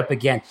shoot up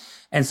again.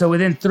 And so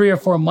within 3 or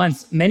 4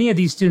 months, many of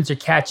these students are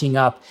catching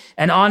up.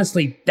 And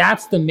honestly,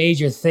 that's the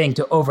major thing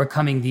to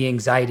overcoming the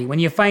anxiety. When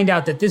you find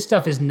out that this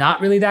stuff is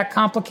not really that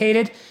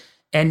complicated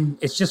and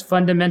it's just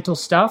fundamental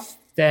stuff,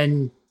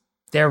 then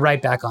they're right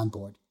back on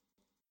board.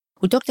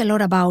 We talked a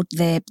lot about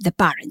the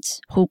parents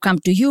who come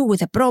to you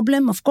with a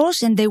problem, of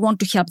course, and they want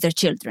to help their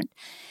children.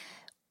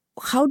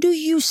 how do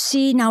you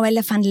see now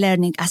elephant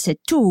learning as a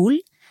tool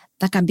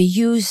that can be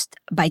used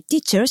by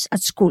teachers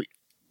at school?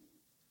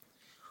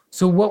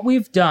 So what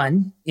we've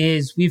done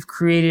is we've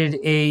created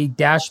a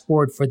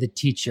dashboard for the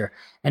teacher,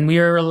 and we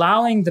are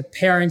allowing the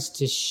parents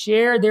to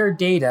share their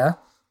data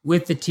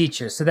with the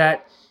teacher, so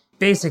that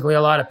basically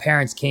a lot of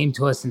parents came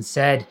to us and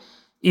said,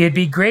 it'd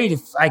be great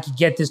if I could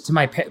get this to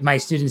my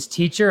student's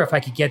teacher, if I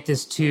could get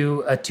this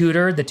to a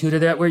tutor, the tutor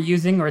that we're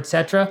using, or et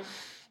cetera.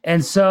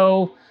 And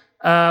so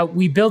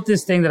we built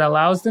this thing that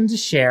allows them to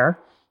share.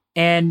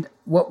 And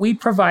what we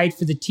provide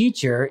for the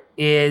teacher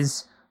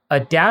is a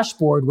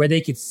dashboard where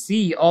they could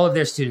see all of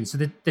their students. So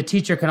the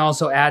teacher can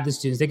also add the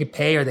students. They could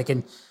pay, or they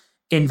can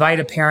invite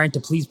a parent to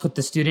please put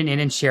the student in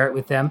and share it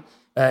with them,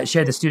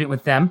 share the student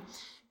with them.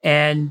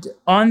 And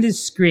on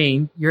this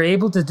screen, you're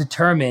able to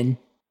determine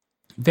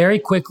very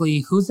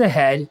quickly who's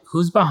ahead,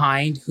 who's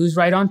behind, who's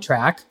right on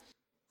track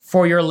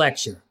for your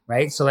lecture,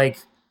 right? So like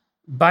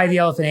by the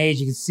elephant age,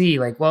 you can see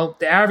like, well,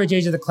 the average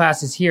age of the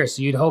class is here.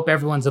 So you'd hope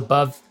everyone's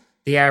above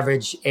the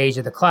average age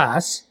of the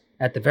class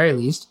at the very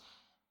least.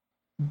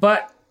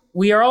 But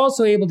we are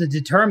also able to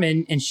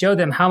determine and show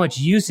them how much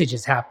usage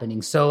is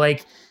happening. So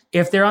like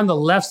if they're on the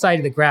left side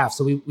of the graph,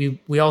 so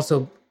we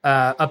also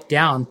up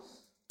down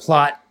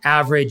plot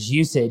average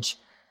usage.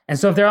 And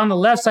so if they're on the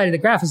left side of the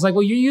graph, it's like,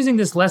 well, you're using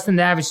this less than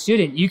the average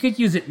student. You could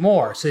use it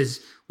more. So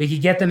we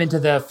could get them into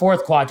the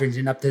fourth quadrant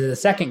and up to the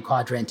second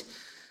quadrant.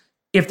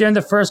 If they're in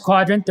the first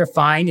quadrant, they're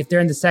fine. If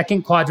they're in the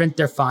second quadrant,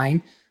 they're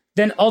fine.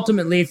 Then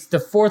ultimately, it's the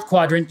fourth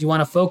quadrant you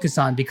want to focus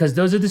on, because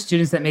those are the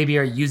students that maybe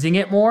are using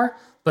it more,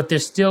 but they're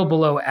still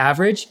below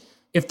average.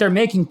 If they're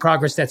making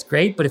progress, that's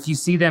great. But if you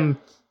see them,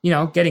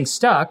 getting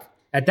stuck,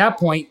 at that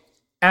point,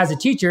 as a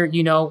teacher,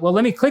 well,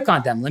 let me click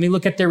on them. Let me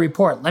look at their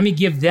report. Let me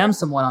give them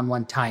some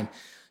one-on-one time.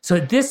 So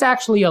this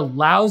actually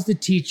allows the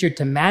teacher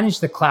to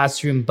manage the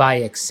classroom by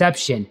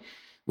exception,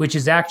 which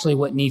is actually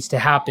what needs to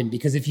happen.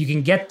 Because if you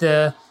can get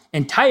the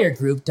entire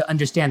group to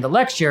understand the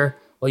lecture,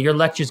 well, your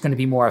lecture is going to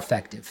be more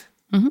effective.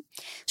 Mm-hmm.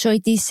 So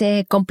it is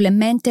a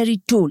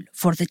complementary tool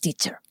for the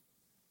teacher.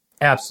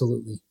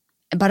 Absolutely.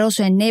 But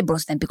also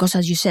enables them, because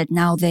as you said,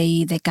 now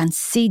they can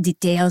see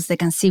details, they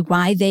can see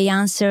why they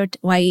answered,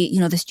 why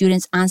the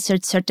students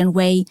answered certain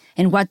way,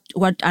 and what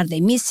are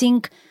they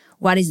missing.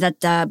 What is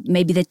that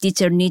maybe the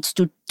teacher needs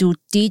to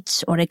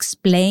teach or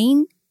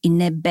explain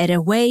in a better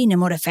way, in a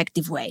more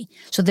effective way.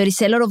 So there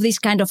is a lot of this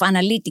kind of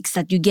analytics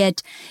that you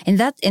get, and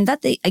that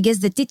I guess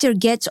the teacher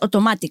gets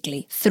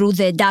automatically through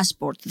the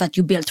dashboard that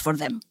you built for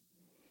them.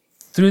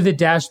 Through the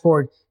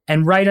dashboard,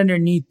 and right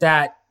underneath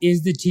that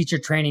is the teacher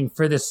training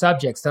for the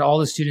subjects that all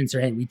the students are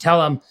in. We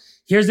tell them,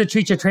 here's the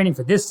teacher training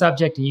for this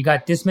subject, and you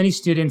got this many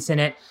students in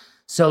it.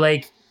 So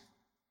like,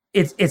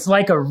 it's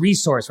like a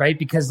resource, right?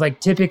 Because like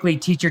typically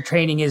teacher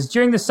training is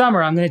during the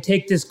summer, I'm going to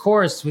take this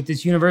course with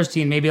this university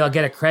and maybe I'll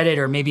get a credit,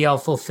 or maybe I'll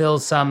fulfill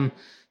some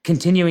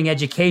continuing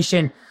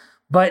education.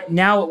 But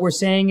now what we're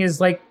saying is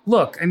like,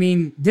 look,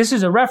 this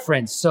is a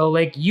reference. So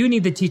like you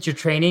need the teacher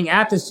training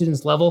at the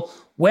student's level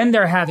when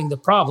they're having the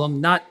problem,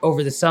 not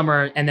over the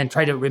summer and then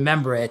try to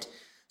remember it.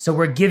 So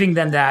we're giving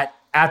them that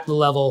at the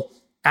level,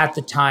 at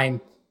the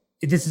time.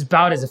 This is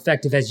about as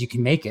effective as you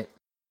can make it.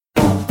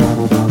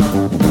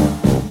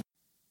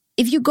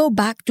 If you go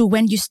back to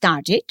when you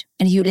started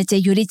and let's say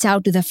you reach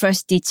out to the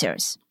first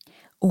teachers,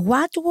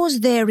 what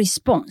was their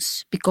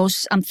response?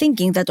 Because I'm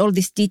thinking that all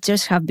these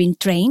teachers have been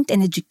trained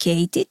and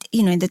educated,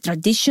 in the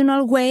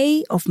traditional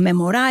way of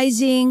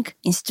memorizing,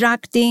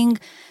 instructing.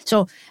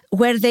 So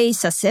were they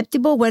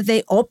susceptible? Were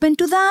they open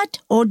to that?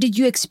 Or did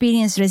you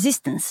experience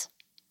resistance?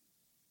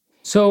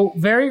 So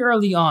very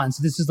early on,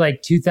 so this is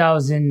like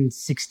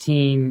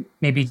 2016,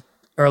 maybe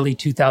early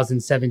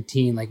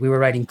 2017, like we were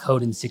writing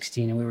code in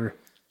 16 and we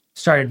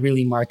started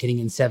really marketing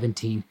in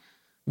 17.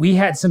 We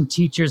had some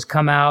teachers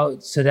come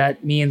out so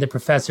that me and the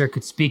professor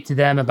could speak to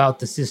them about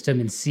the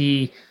system and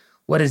see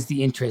what is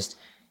the interest.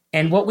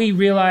 And what we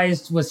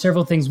realized was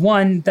several things.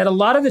 One, that a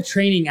lot of the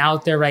training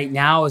out there right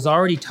now is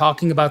already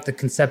talking about the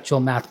conceptual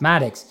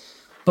mathematics.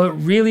 But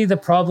really the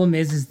problem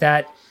is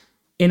that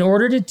in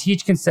order to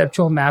teach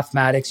conceptual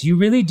mathematics, you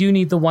really do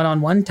need the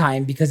one-on-one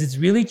time, because it's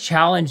really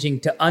challenging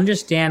to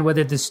understand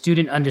whether the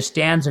student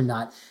understands or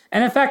not.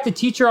 And in fact, the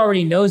teacher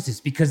already knows this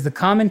because the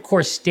Common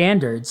Core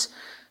standards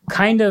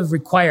kind of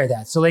require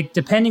that. So like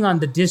depending on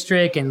the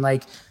district and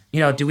like,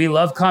 do we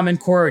love Common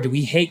Core or do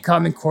we hate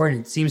Common Core? And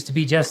it seems to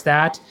be just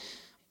that.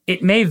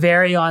 It may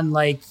vary on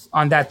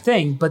that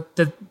thing, but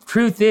the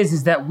truth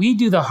is that we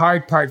do the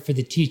hard part for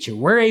the teacher.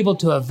 We're able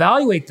to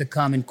evaluate the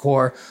Common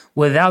Core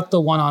without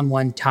the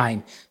one-on-one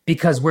time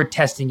because we're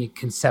testing it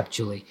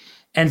conceptually.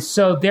 And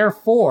so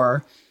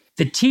therefore,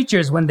 the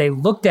teachers, when they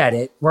looked at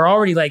it, were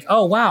already like,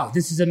 oh, wow,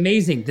 this is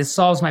amazing. This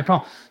solves my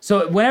problem.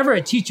 So whenever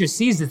a teacher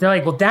sees this, they're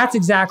like, well, that's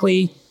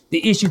exactly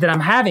the issue that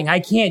I'm having. I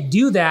can't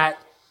do that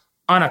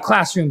on a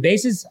classroom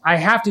basis. I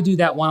have to do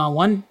that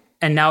one-on-one.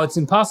 And now it's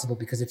impossible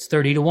because it's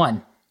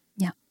 30-1.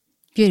 Yeah,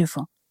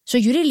 beautiful. So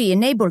you really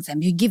enable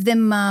them. You give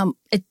them a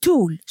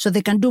tool so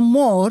they can do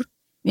more,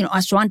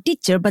 as one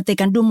teacher, but they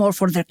can do more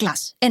for their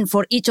class and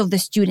for each of the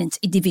students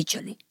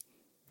individually.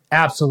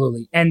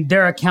 Absolutely. And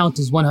their account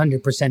is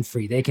 100%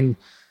 free. They can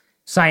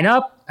sign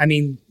up. I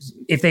mean,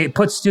 if they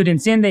put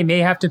students in, they may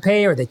have to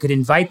pay, or they could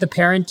invite the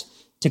parent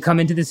to come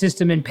into the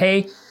system and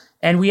pay.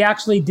 And we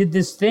actually did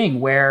this thing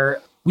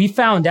where we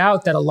found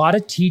out that a lot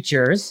of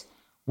teachers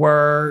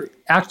were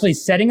actually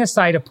setting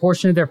aside a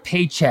portion of their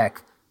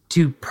paycheck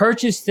to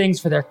purchase things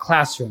for their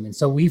classroom. And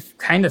so we've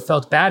kind of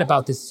felt bad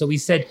about this. So we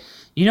said,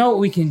 you know what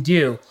we can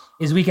do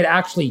is we could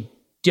actually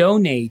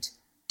donate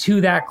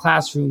to that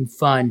classroom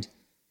fund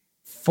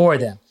for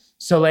them.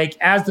 So like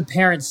as the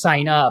parents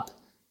sign up,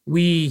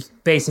 we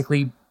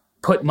basically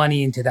put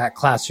money into that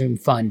classroom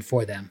fund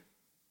for them.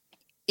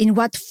 In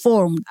what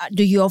form?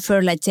 Do you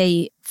offer, let's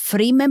say,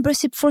 free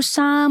membership for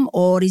some,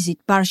 or is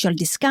it partial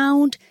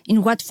discount?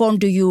 In what form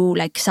do you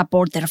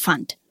support their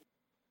fund?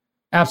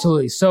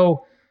 Absolutely.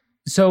 So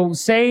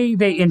say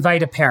they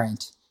invite a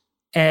parent.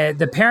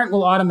 The parent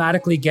will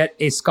automatically get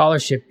a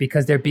scholarship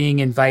because they're being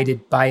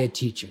invited by a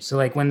teacher. So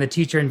like when the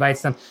teacher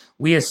invites them,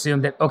 we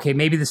assume that, okay,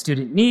 maybe the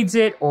student needs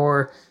it,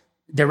 or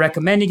they're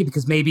recommending it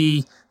because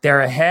maybe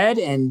they're ahead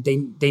and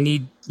they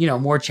need,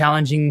 more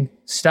challenging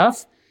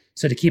stuff.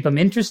 So to keep them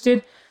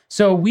interested.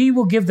 So we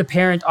will give the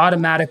parent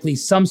automatically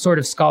some sort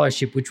of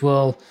scholarship, which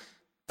will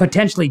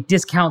potentially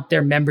discount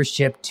their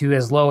membership to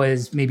as low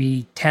as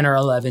maybe $10 or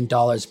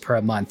 $11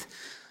 per month.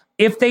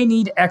 If they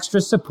need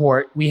extra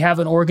support, we have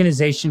an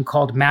organization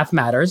called Math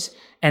Matters,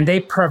 and they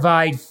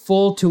provide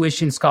full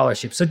tuition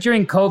scholarships. So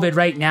during COVID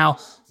right now,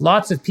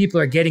 lots of people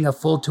are getting a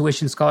full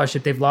tuition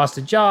scholarship. They've lost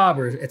a job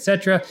or et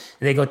cetera.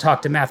 They go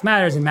talk to Math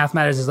Matters, and Math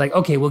Matters is like,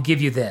 okay, we'll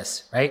give you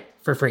this, right,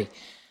 for free.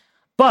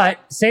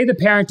 But say the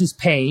parent is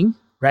paying,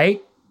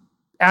 right?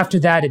 After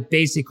that, it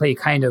basically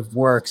kind of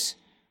works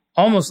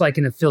almost like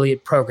an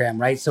affiliate program,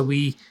 right? So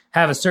we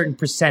have a certain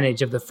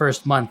percentage of the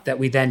first month that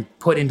we then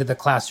put into the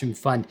classroom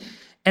fund.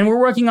 And we're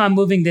working on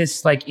moving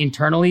this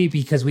internally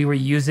because we were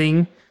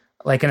using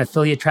an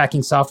affiliate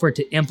tracking software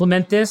to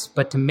implement this,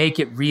 but to make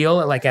it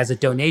real, as a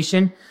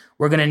donation,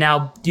 we're going to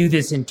now do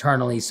this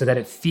internally so that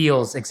it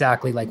feels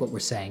exactly like what we're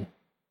saying.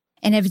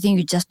 And everything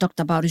you just talked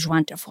about is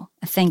wonderful.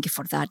 Thank you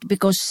for that.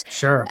 Because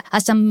sure,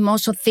 as I'm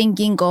also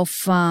thinking of,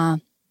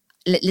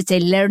 let's say,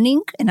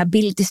 learning and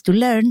abilities to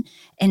learn,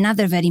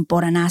 another very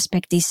important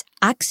aspect is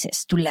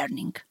access to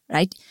learning,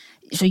 right?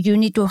 So you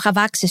need to have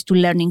access to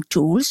learning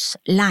tools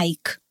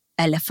like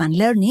Elephant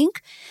Learning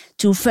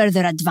to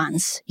further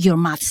advance your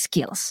math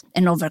skills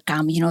and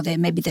overcome,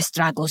 maybe the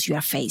struggles you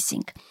are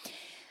facing.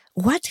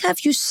 What have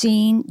you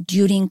seen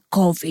during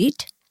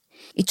COVID?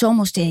 It's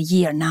almost a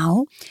year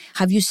now.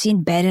 Have you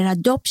seen better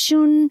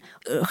adoption?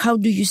 How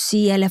do you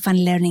see Elephant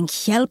Learning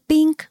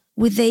helping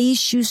with the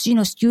issues,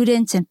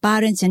 students and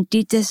parents and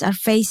teachers are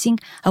facing?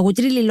 I would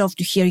really love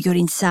to hear your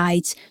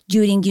insights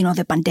during,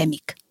 the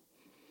pandemic.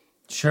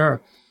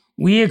 Sure.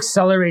 We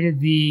accelerated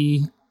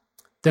the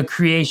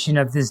creation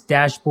of this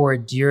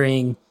dashboard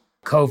during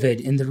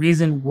COVID. And the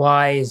reason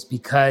why is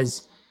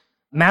because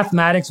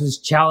mathematics was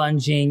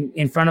challenging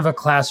in front of a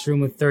classroom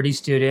with 30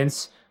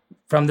 students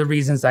from the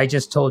reasons I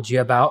just told you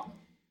about.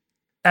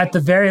 At the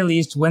very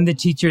least, when the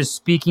teacher is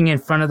speaking in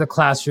front of the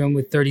classroom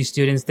with 30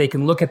 students, they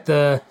can look at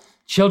the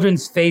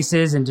children's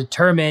faces and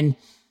determine,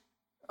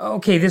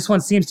 okay, this one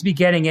seems to be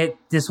getting it.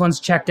 This one's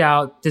checked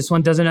out. This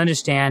one doesn't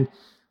understand,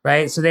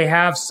 right? So they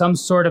have some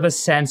sort of a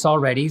sense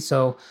already.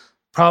 So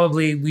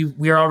probably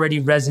we are already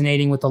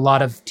resonating with a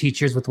lot of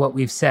teachers with what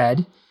we've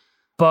said.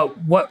 But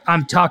what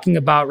I'm talking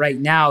about right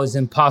now is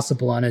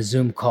impossible on a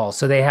Zoom call.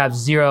 So they have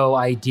zero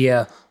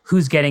idea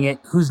who's getting it,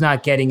 who's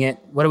not getting it,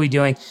 what are we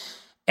doing?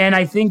 And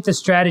I think the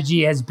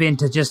strategy has been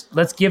to just,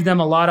 let's give them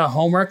a lot of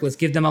homework, let's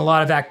give them a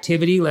lot of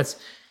activity,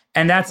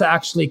 and that's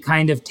actually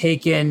kind of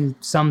taken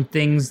some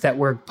things that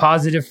were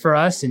positive for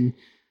us and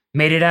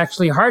made it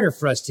actually harder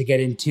for us to get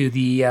into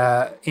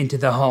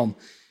the home.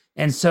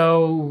 And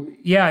so,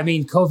 yeah, I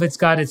mean, COVID's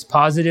got its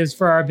positives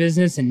for our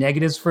business and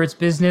negatives for its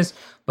business,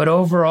 but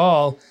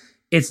overall,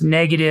 it's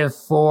negative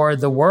for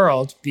the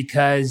world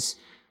because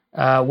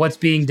what's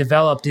being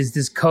developed is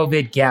this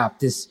COVID gap,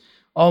 this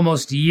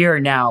almost year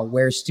now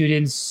where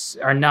students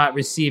are not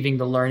receiving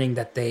the learning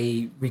that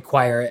they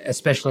require,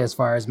 especially as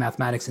far as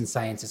mathematics and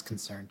science is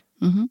concerned.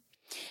 Mm-hmm.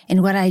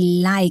 And what I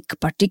like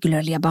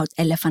particularly about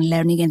Elephant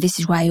Learning, and this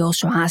is why I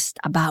also asked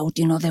about,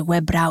 the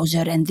web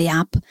browser and the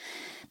app,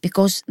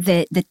 because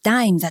the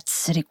time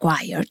that's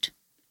required,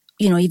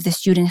 if the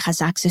student has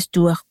access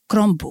to a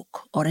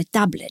Chromebook or a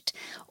tablet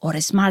or a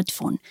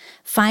smartphone,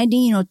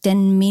 finding,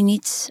 10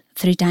 minutes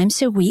 3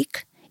 times a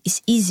week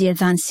is easier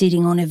than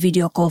sitting on a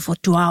video call for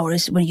 2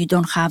 hours when you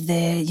don't have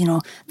the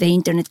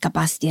internet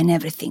capacity and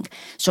everything.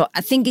 So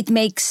I think it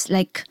makes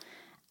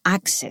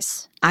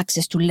access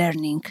to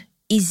learning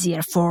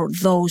easier for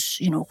those,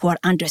 who are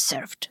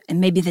underserved and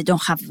maybe they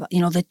don't have,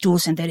 the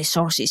tools and the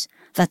resources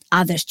that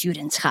other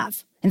students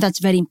have. And that's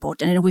very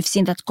important. And we've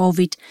seen that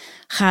COVID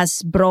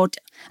has brought,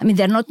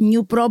 they're not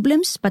new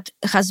problems, but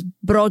has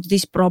brought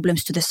these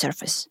problems to the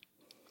surface.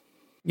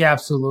 Yeah,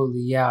 absolutely.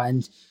 Yeah.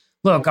 And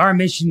look, our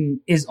mission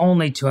is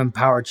only to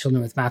empower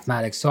children with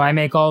mathematics. So I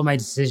make all my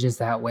decisions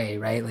that way,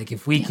 right?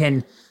 If we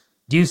can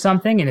do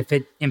something. And if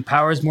it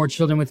empowers more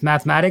children with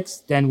mathematics,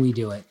 then we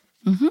do it.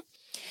 Mm-hmm.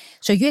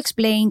 So you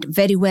explained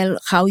very well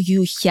how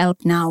you help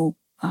now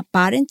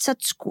parents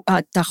at school,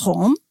 at the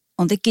home,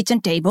 on the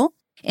kitchen table,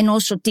 and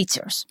also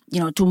teachers,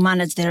 to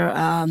manage their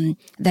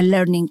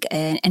learning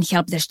and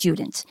help their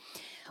students.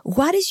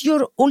 What is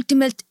your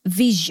ultimate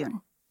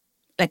vision?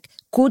 Like,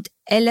 could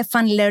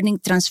elephant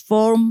learning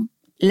transform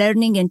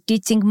learning and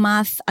teaching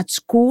math at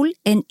school,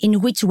 and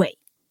in which way?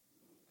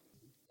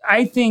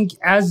 I think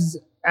as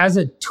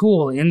a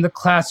tool in the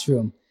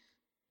classroom,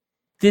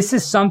 this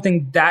is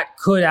something that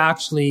could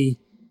actually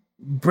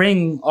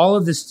bring all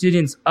of the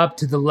students up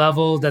to the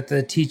level that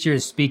the teacher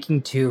is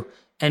speaking to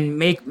and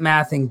make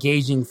math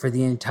engaging for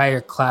the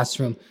entire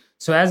classroom.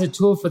 So as a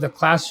tool for the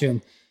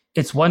classroom,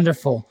 it's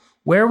wonderful.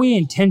 Where we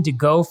intend to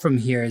go from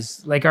here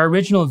is, like, our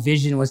original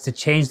vision was to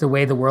change the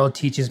way the world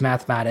teaches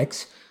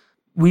mathematics.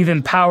 We've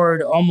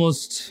empowered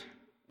almost,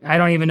 I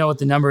don't even know what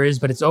the number is,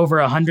 but it's over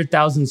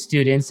 100,000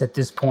 students at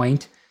this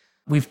point.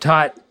 We've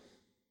taught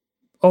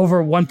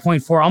over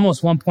 1.4,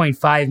 almost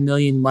 1.5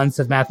 million months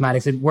of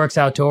mathematics. It works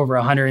out to over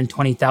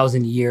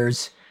 120,000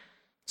 years.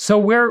 So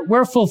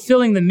we're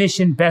fulfilling the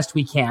mission best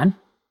we can.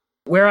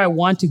 Where I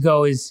want to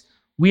go is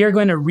we are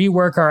going to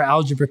rework our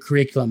algebra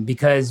curriculum,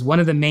 because one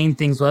of the main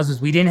things was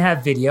we didn't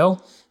have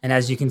video. And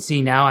as you can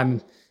see now,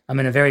 I'm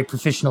in a very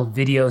professional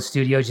video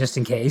studio just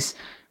in case,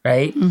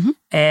 right? Mm-hmm.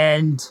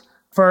 And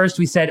first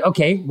we said,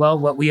 okay, well,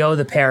 what we owe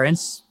the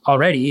parents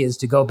already is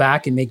to go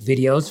back and make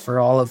videos for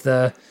all of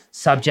the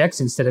subjects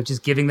instead of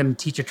just giving them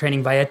teacher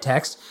training via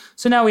text.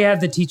 So now we have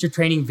the teacher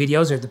training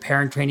videos, or the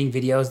parent training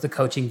videos, the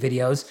coaching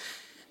videos.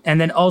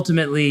 And then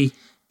ultimately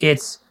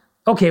it's,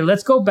 okay,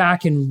 let's go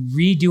back and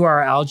redo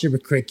our algebra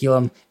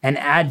curriculum and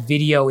add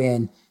video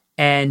in.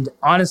 And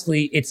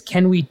honestly, it's,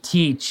 can we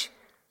teach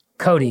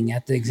coding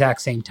at the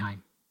exact same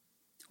time?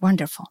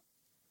 Wonderful.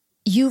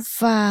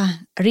 You've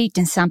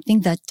written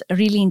something that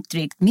really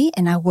intrigued me,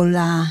 and I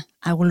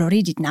will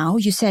read it now.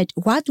 You said,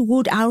 what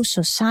would our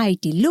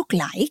society look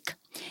like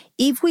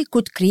if we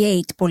could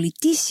create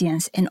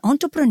politicians and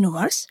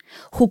entrepreneurs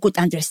who could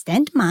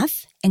understand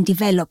math and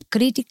develop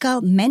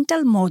critical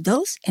mental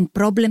models and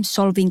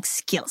problem-solving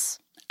skills?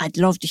 I'd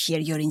love to hear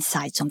your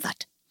insights on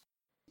that.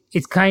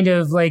 It's kind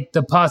of like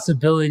the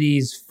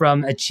possibilities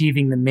from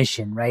achieving the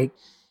mission, right?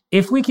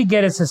 If we could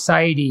get a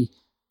society,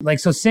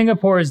 so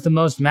Singapore is the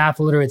most math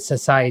literate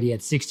society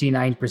at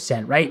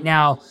 69%. Right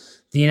now,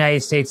 the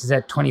United States is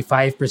at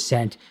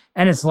 25%,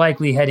 and it's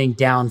likely heading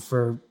down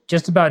for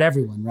just about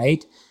everyone,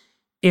 right?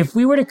 If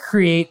we were to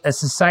create a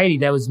society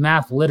that was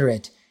math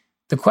literate,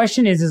 the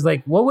question is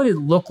what would it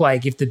look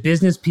like if the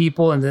business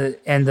people and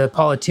the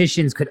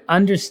politicians could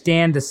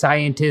understand the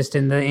scientists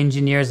and the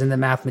engineers and the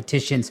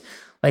mathematicians?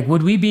 Like,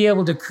 would we be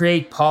able to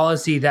create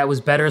policy that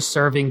was better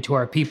serving to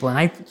our people? And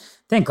I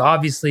think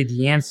obviously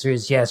the answer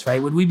is yes,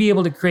 right? Would we be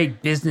able to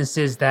create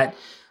businesses that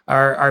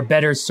are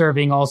better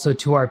serving also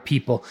to our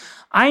people?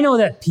 I know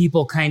that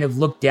people kind of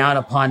look down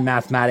upon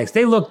mathematics.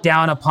 They look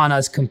down upon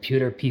us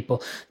computer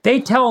people. They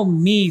tell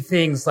me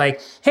things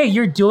like, hey,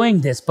 you're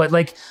doing this, but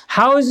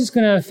how is this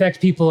going to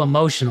affect people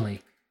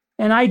emotionally?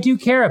 And I do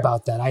care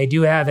about that. I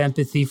do have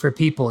empathy for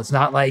people. It's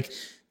not like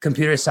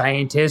computer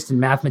scientists and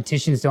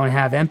mathematicians don't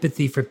have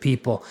empathy for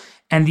people.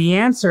 And the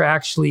answer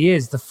actually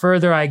is, the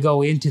further I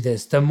go into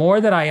this, the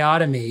more that I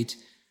automate,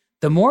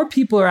 the more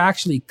people are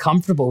actually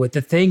comfortable with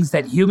the things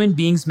that human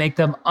beings make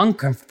them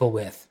uncomfortable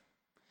with.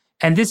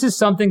 And this is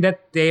something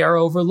that they are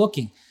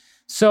overlooking.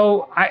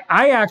 So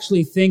I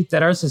actually think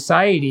that our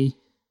society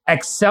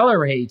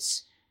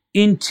accelerates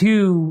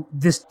into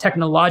this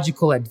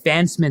technological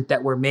advancement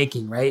that we're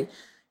making, right?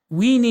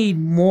 We need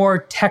more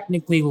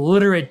technically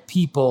literate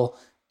people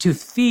to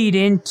feed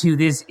into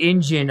this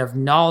engine of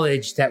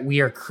knowledge that we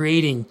are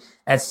creating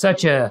at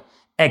such a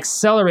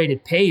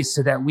accelerated pace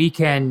so that we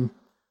can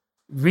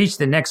reach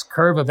the next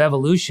curve of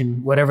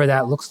evolution, whatever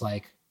that looks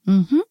like.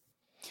 Mm-hmm.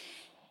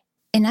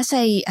 And as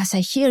I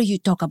hear you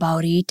talk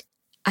about it,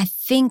 I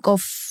think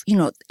of,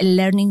 a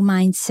learning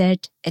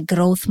mindset, a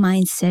growth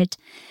mindset,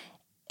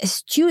 a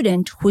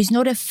student who is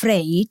not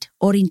afraid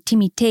or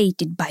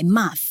intimidated by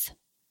math,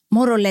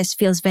 more or less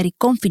feels very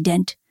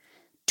confident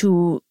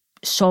to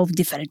solve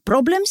different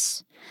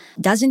problems,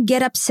 doesn't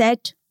get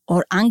upset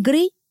or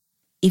angry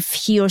if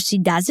he or she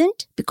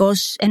doesn't,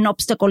 because an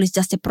obstacle is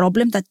just a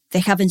problem that they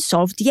haven't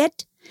solved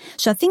yet.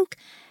 So I think,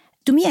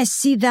 to me, I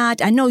see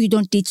that, I know you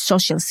don't teach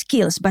social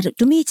skills, but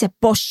to me, it's a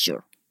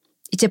posture.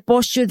 It's a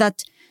posture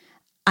that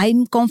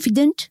I'm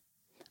confident,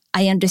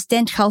 I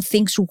understand how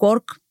things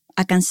work,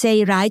 I can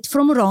say right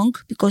from wrong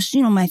because,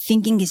 my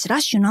thinking is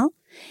rational.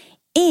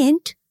 And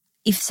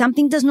if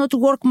something does not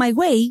work my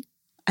way,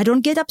 I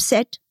don't get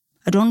upset,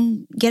 I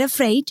don't get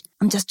afraid,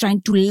 I'm just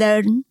trying to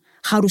learn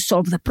how to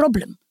solve the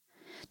problem.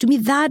 To me,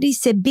 that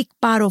is a big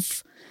part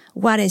of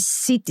what a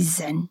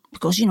citizen,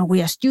 because,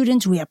 we are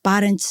students, we are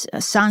parents,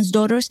 sons,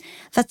 daughters.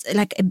 That's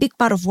like a big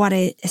part of what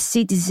a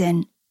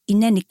citizen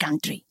in any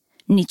country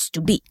needs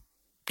to be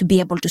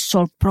able to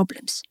solve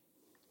problems.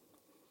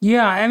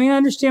 Yeah, I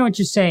understand what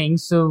you're saying.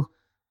 So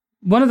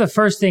one of the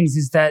first things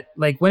is that,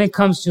 like, when it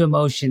comes to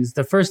emotions,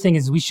 the first thing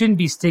is we shouldn't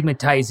be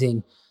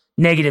stigmatizing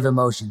negative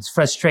emotions,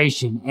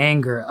 frustration,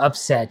 anger,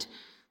 upset.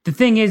 The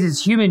thing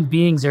is human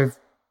beings are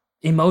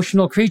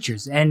emotional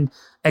creatures, and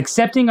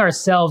accepting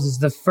ourselves is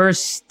the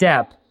first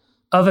step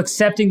of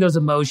accepting those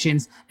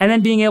emotions and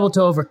then being able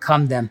to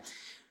overcome them.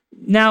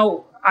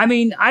 Now, I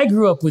mean, I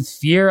grew up with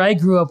fear. I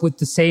grew up with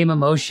the same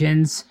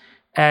emotions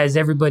as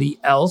everybody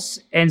else.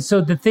 And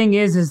so the thing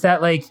is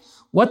that, like,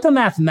 what the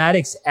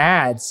mathematics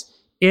adds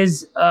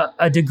is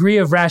a degree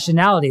of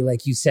rationality,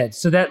 like you said,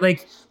 so that,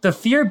 like, the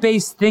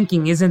fear-based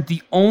thinking isn't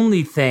the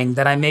only thing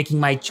that I'm making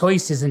my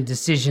choices and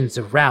decisions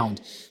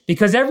around,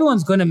 because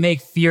everyone's going to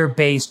make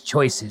fear-based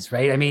choices,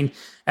 right? I mean,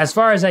 as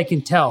far as I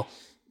can tell,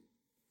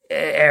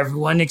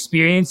 everyone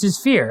experiences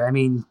fear. I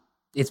mean,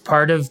 it's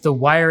part of the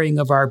wiring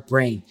of our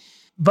brain.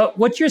 But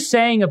what you're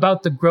saying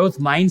about the growth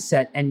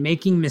mindset and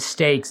making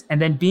mistakes and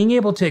then being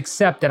able to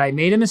accept that I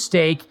made a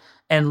mistake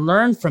and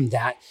learn from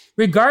that,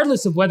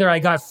 regardless of whether I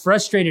got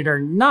frustrated or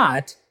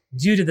not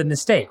due to the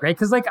mistake, right?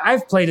 Because, like,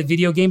 I've played a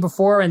video game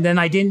before and then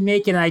I didn't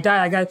make it and I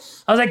died. I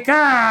was like,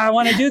 I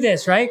want to do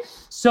this, right?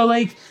 So,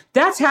 like,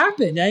 that's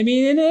happened. I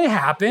mean, and it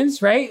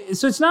happens, right?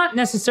 So it's not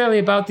necessarily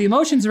about the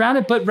emotions around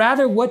it, but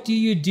rather, what do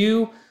you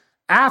do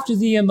after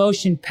the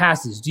emotion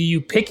passes? Do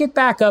you pick it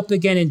back up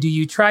again and do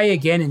you try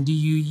again? And do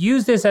you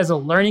use this as a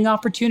learning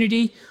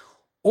opportunity,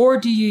 or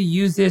do you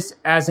use this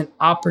as an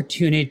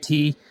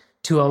opportunity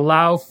to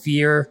allow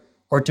fear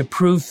or to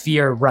prove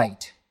fear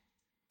right?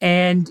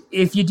 And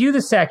if you do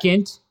the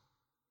second,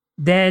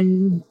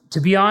 then,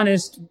 to be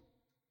honest,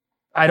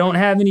 I don't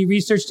have any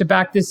research to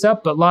back this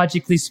up, but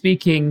logically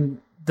speaking,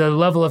 the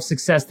level of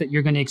success that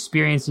you're going to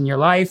experience in your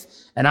life,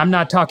 and I'm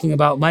not talking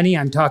about money,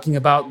 I'm talking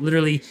about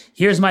literally,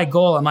 here's my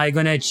goal, am I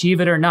going to achieve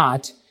it or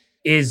not,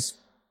 is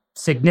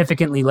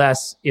significantly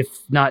less, if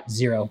not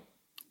zero.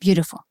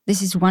 Beautiful.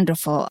 This is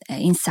wonderful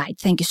insight.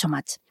 Thank you so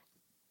much.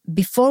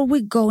 Before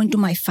we go into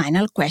my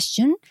final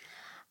question,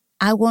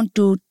 I want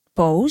to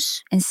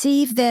pause and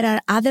see if there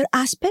are other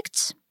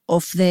aspects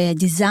of the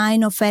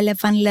design of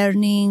elephant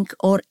learning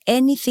or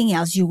anything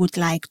else you would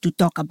like to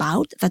talk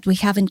about that we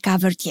haven't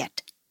covered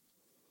yet.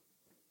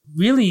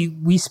 Really,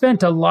 we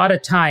spent a lot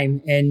of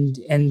time, and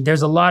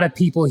there's a lot of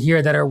people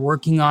here that are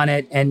working on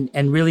it and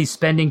really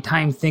spending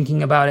time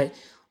thinking about it,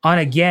 on,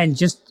 again,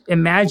 just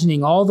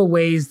imagining all the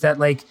ways that,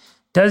 like,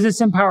 does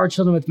this empower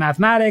children with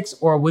mathematics,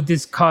 or would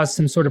this cause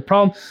some sort of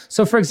problem?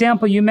 So, for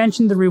example, you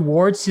mentioned the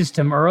reward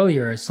system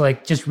earlier. It's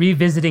like just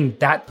revisiting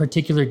that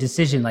particular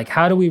decision. Like,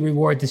 how do we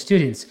reward the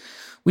students?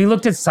 We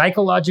looked at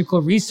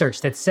psychological research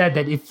that said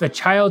that if a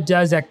child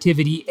does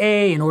activity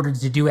A in order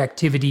to do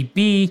activity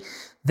B,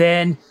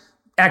 then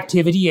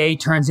activity A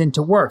turns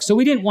into work. So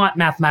we didn't want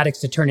mathematics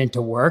to turn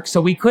into work.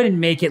 So we couldn't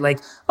make it like,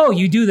 oh,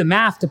 you do the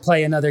math to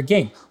play another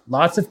game.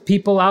 Lots of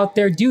people out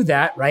there do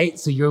that, right?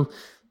 So you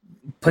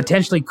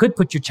potentially could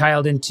put your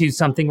child into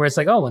something where it's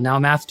like, oh, well, now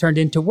math turned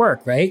into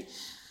work, right?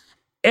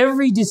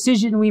 Every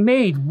decision we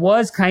made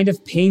was kind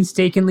of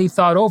painstakingly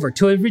thought over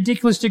to a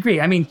ridiculous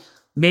degree. I mean,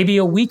 maybe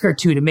a week or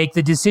two to make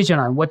the decision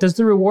on what does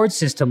the reward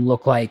system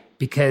look like?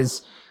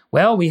 Because,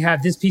 well, we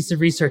have this piece of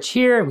research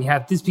here, we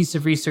have this piece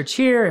of research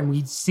here, and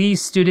we see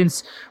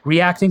students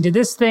reacting to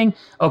this thing.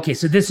 Okay,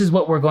 so this is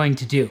what we're going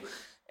to do.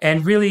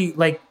 And really,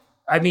 like,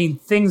 I mean,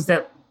 things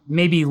that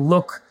maybe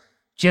look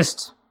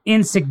just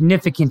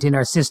insignificant in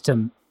our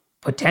system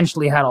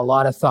potentially had a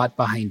lot of thought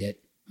behind it.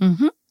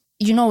 Mm-hmm.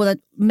 You know that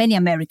many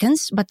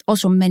Americans, but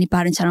also many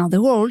parents around the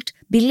world,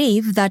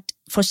 believe that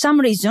for some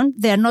reason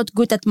they are not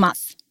good at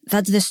math.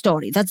 That's the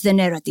story. That's the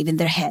narrative in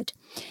their head.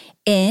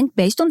 And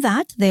based on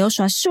that, they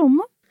also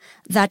assume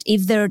that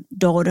if their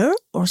daughter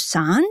or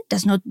son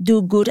does not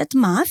do good at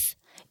math,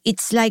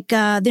 it's like,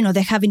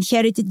 they have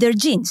inherited their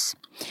genes.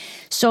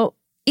 So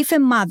if a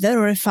mother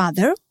or a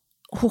father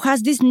who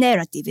has this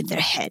narrative in their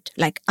head,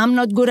 like, I'm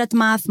not good at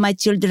math, my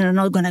children are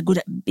not going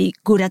to be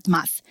good at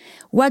math,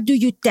 what do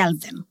you tell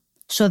them?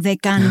 So they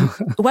can,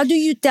 what do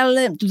you tell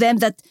them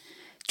that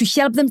to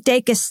help them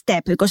take a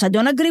step? Because I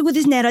don't agree with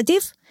this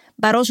narrative,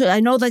 but also I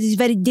know that it's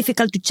very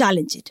difficult to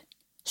challenge it.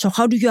 So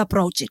how do you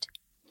approach it?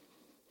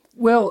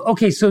 Well,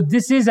 okay, so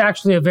this is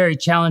actually a very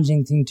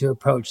challenging thing to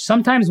approach.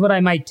 Sometimes what I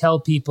might tell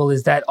people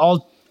is that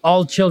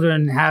all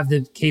children have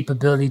the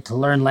capability to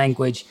learn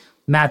language.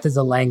 Math is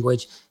a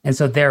language, and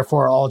so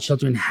therefore all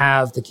children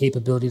have the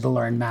capability to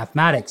learn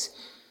mathematics.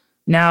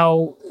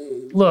 Now,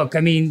 look, I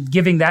mean,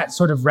 giving that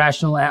sort of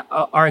rational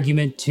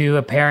argument to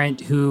a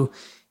parent who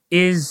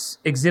is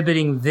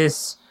exhibiting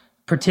this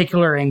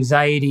particular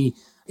anxiety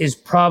is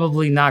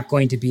probably not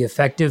going to be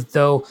effective,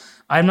 though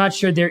I'm not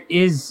sure there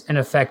is an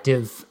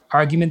effective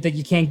argument that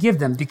you can't give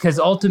them, because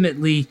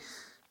ultimately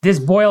this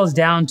boils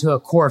down to a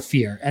core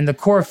fear. And the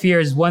core fear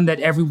is one that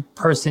every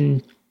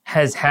person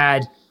has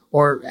had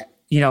or,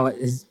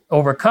 is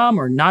overcome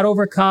or not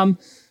overcome,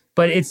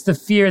 but it's the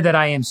fear that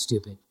I am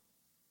stupid,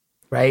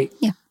 right?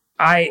 Yeah.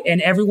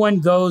 And everyone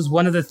goes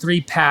one of the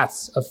three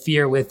paths of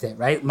fear with it,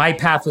 right? My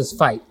path was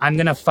fight. I'm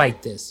going to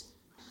fight this.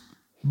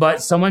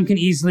 But someone can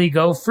easily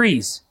go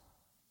freeze.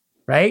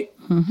 right?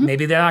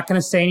 Maybe they're not going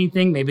to say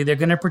anything. Maybe they're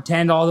going to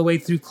pretend all the way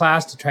through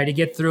class to try to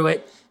get through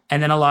it.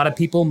 And then a lot of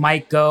people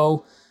might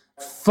go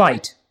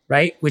fight,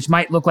 right? Which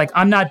might look like,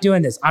 I'm not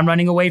doing this. I'm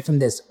running away from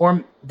this.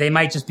 Or they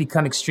might just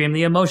become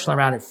extremely emotional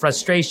around it.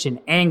 Frustration,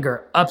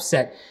 anger,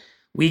 upset.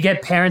 We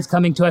get parents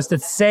coming to us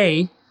that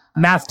say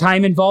math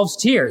time involves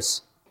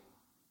tears.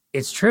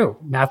 It's true.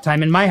 Math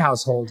time in my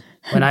household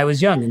when I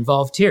was young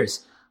involved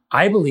tears.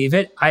 I believe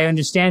it. I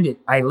understand it.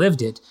 I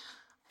lived it.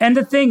 And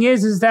the thing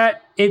is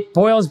that it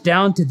boils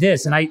down to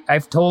this. And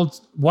I've told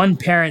one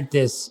parent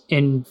this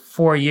in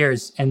 4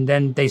 years, and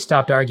then they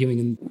stopped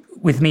arguing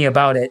with me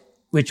about it,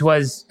 which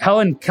was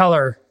Helen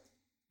Keller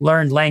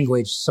learned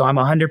language. So I'm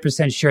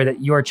 100% sure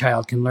that your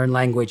child can learn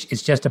language.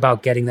 It's just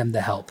about getting them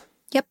the help.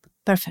 Yep,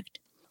 perfect.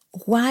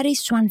 What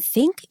is one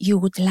thing you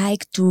would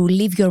like to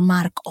leave your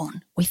mark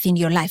on within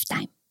your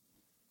lifetime?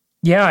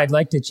 Yeah, I'd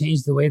like to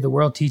change the way the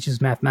world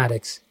teaches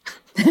mathematics.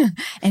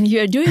 And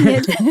you're doing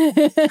it.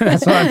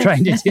 That's what I'm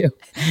trying to do.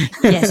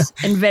 Yes,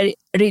 and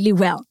really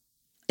well.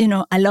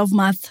 I love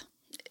math.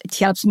 It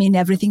helps me in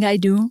everything I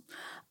do.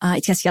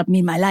 It has helped me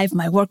in my life,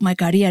 my work, my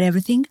career,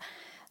 everything.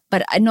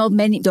 But I know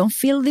many don't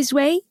feel this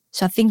way.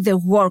 So I think the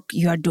work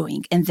you are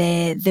doing and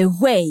the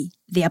way,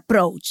 the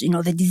approach,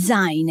 the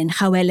design and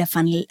how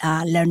elephant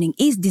learning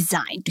is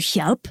designed to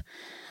help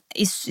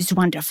is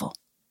wonderful.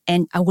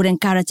 And I would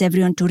encourage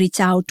everyone to reach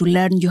out to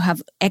learn. You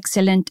have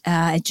excellent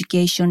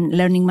education,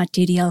 learning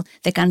material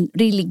that can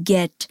really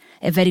get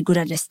a very good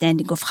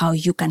understanding of how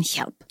you can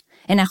help.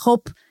 And I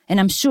hope, and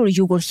I'm sure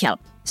you will help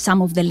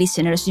some of the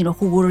listeners,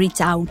 who will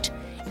reach out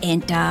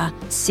and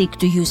seek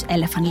to use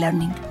elephant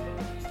learning.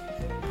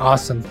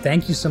 Awesome.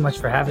 Thank you so much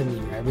for having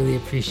me. I really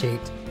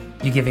appreciate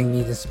you giving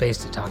me the space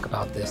to talk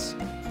about this.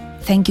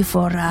 Thank you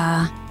for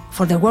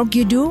the work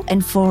you do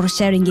and for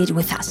sharing it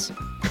with us.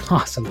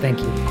 Awesome. Thank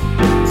you.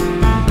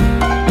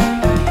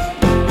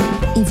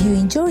 If you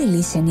enjoy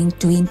listening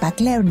to Impact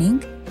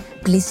Learning,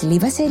 please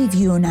leave us a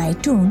review on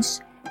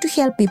iTunes to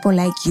help people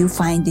like you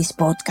find this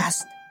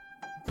podcast.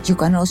 You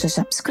can also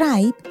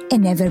subscribe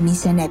and never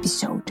miss an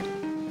episode.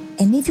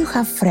 And if you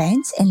have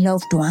friends and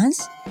loved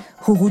ones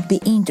who would be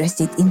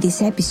interested in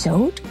this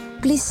episode,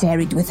 please share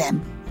it with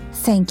them.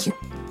 Thank you.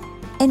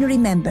 And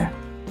remember,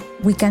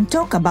 we can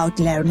talk about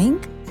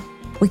learning,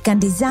 we can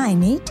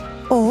design it,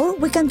 or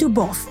we can do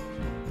both.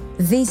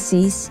 This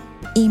is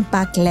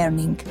Impact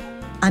Learning.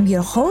 I'm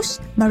your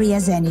host, Maria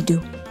Zenidou.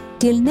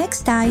 Till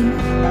next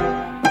time.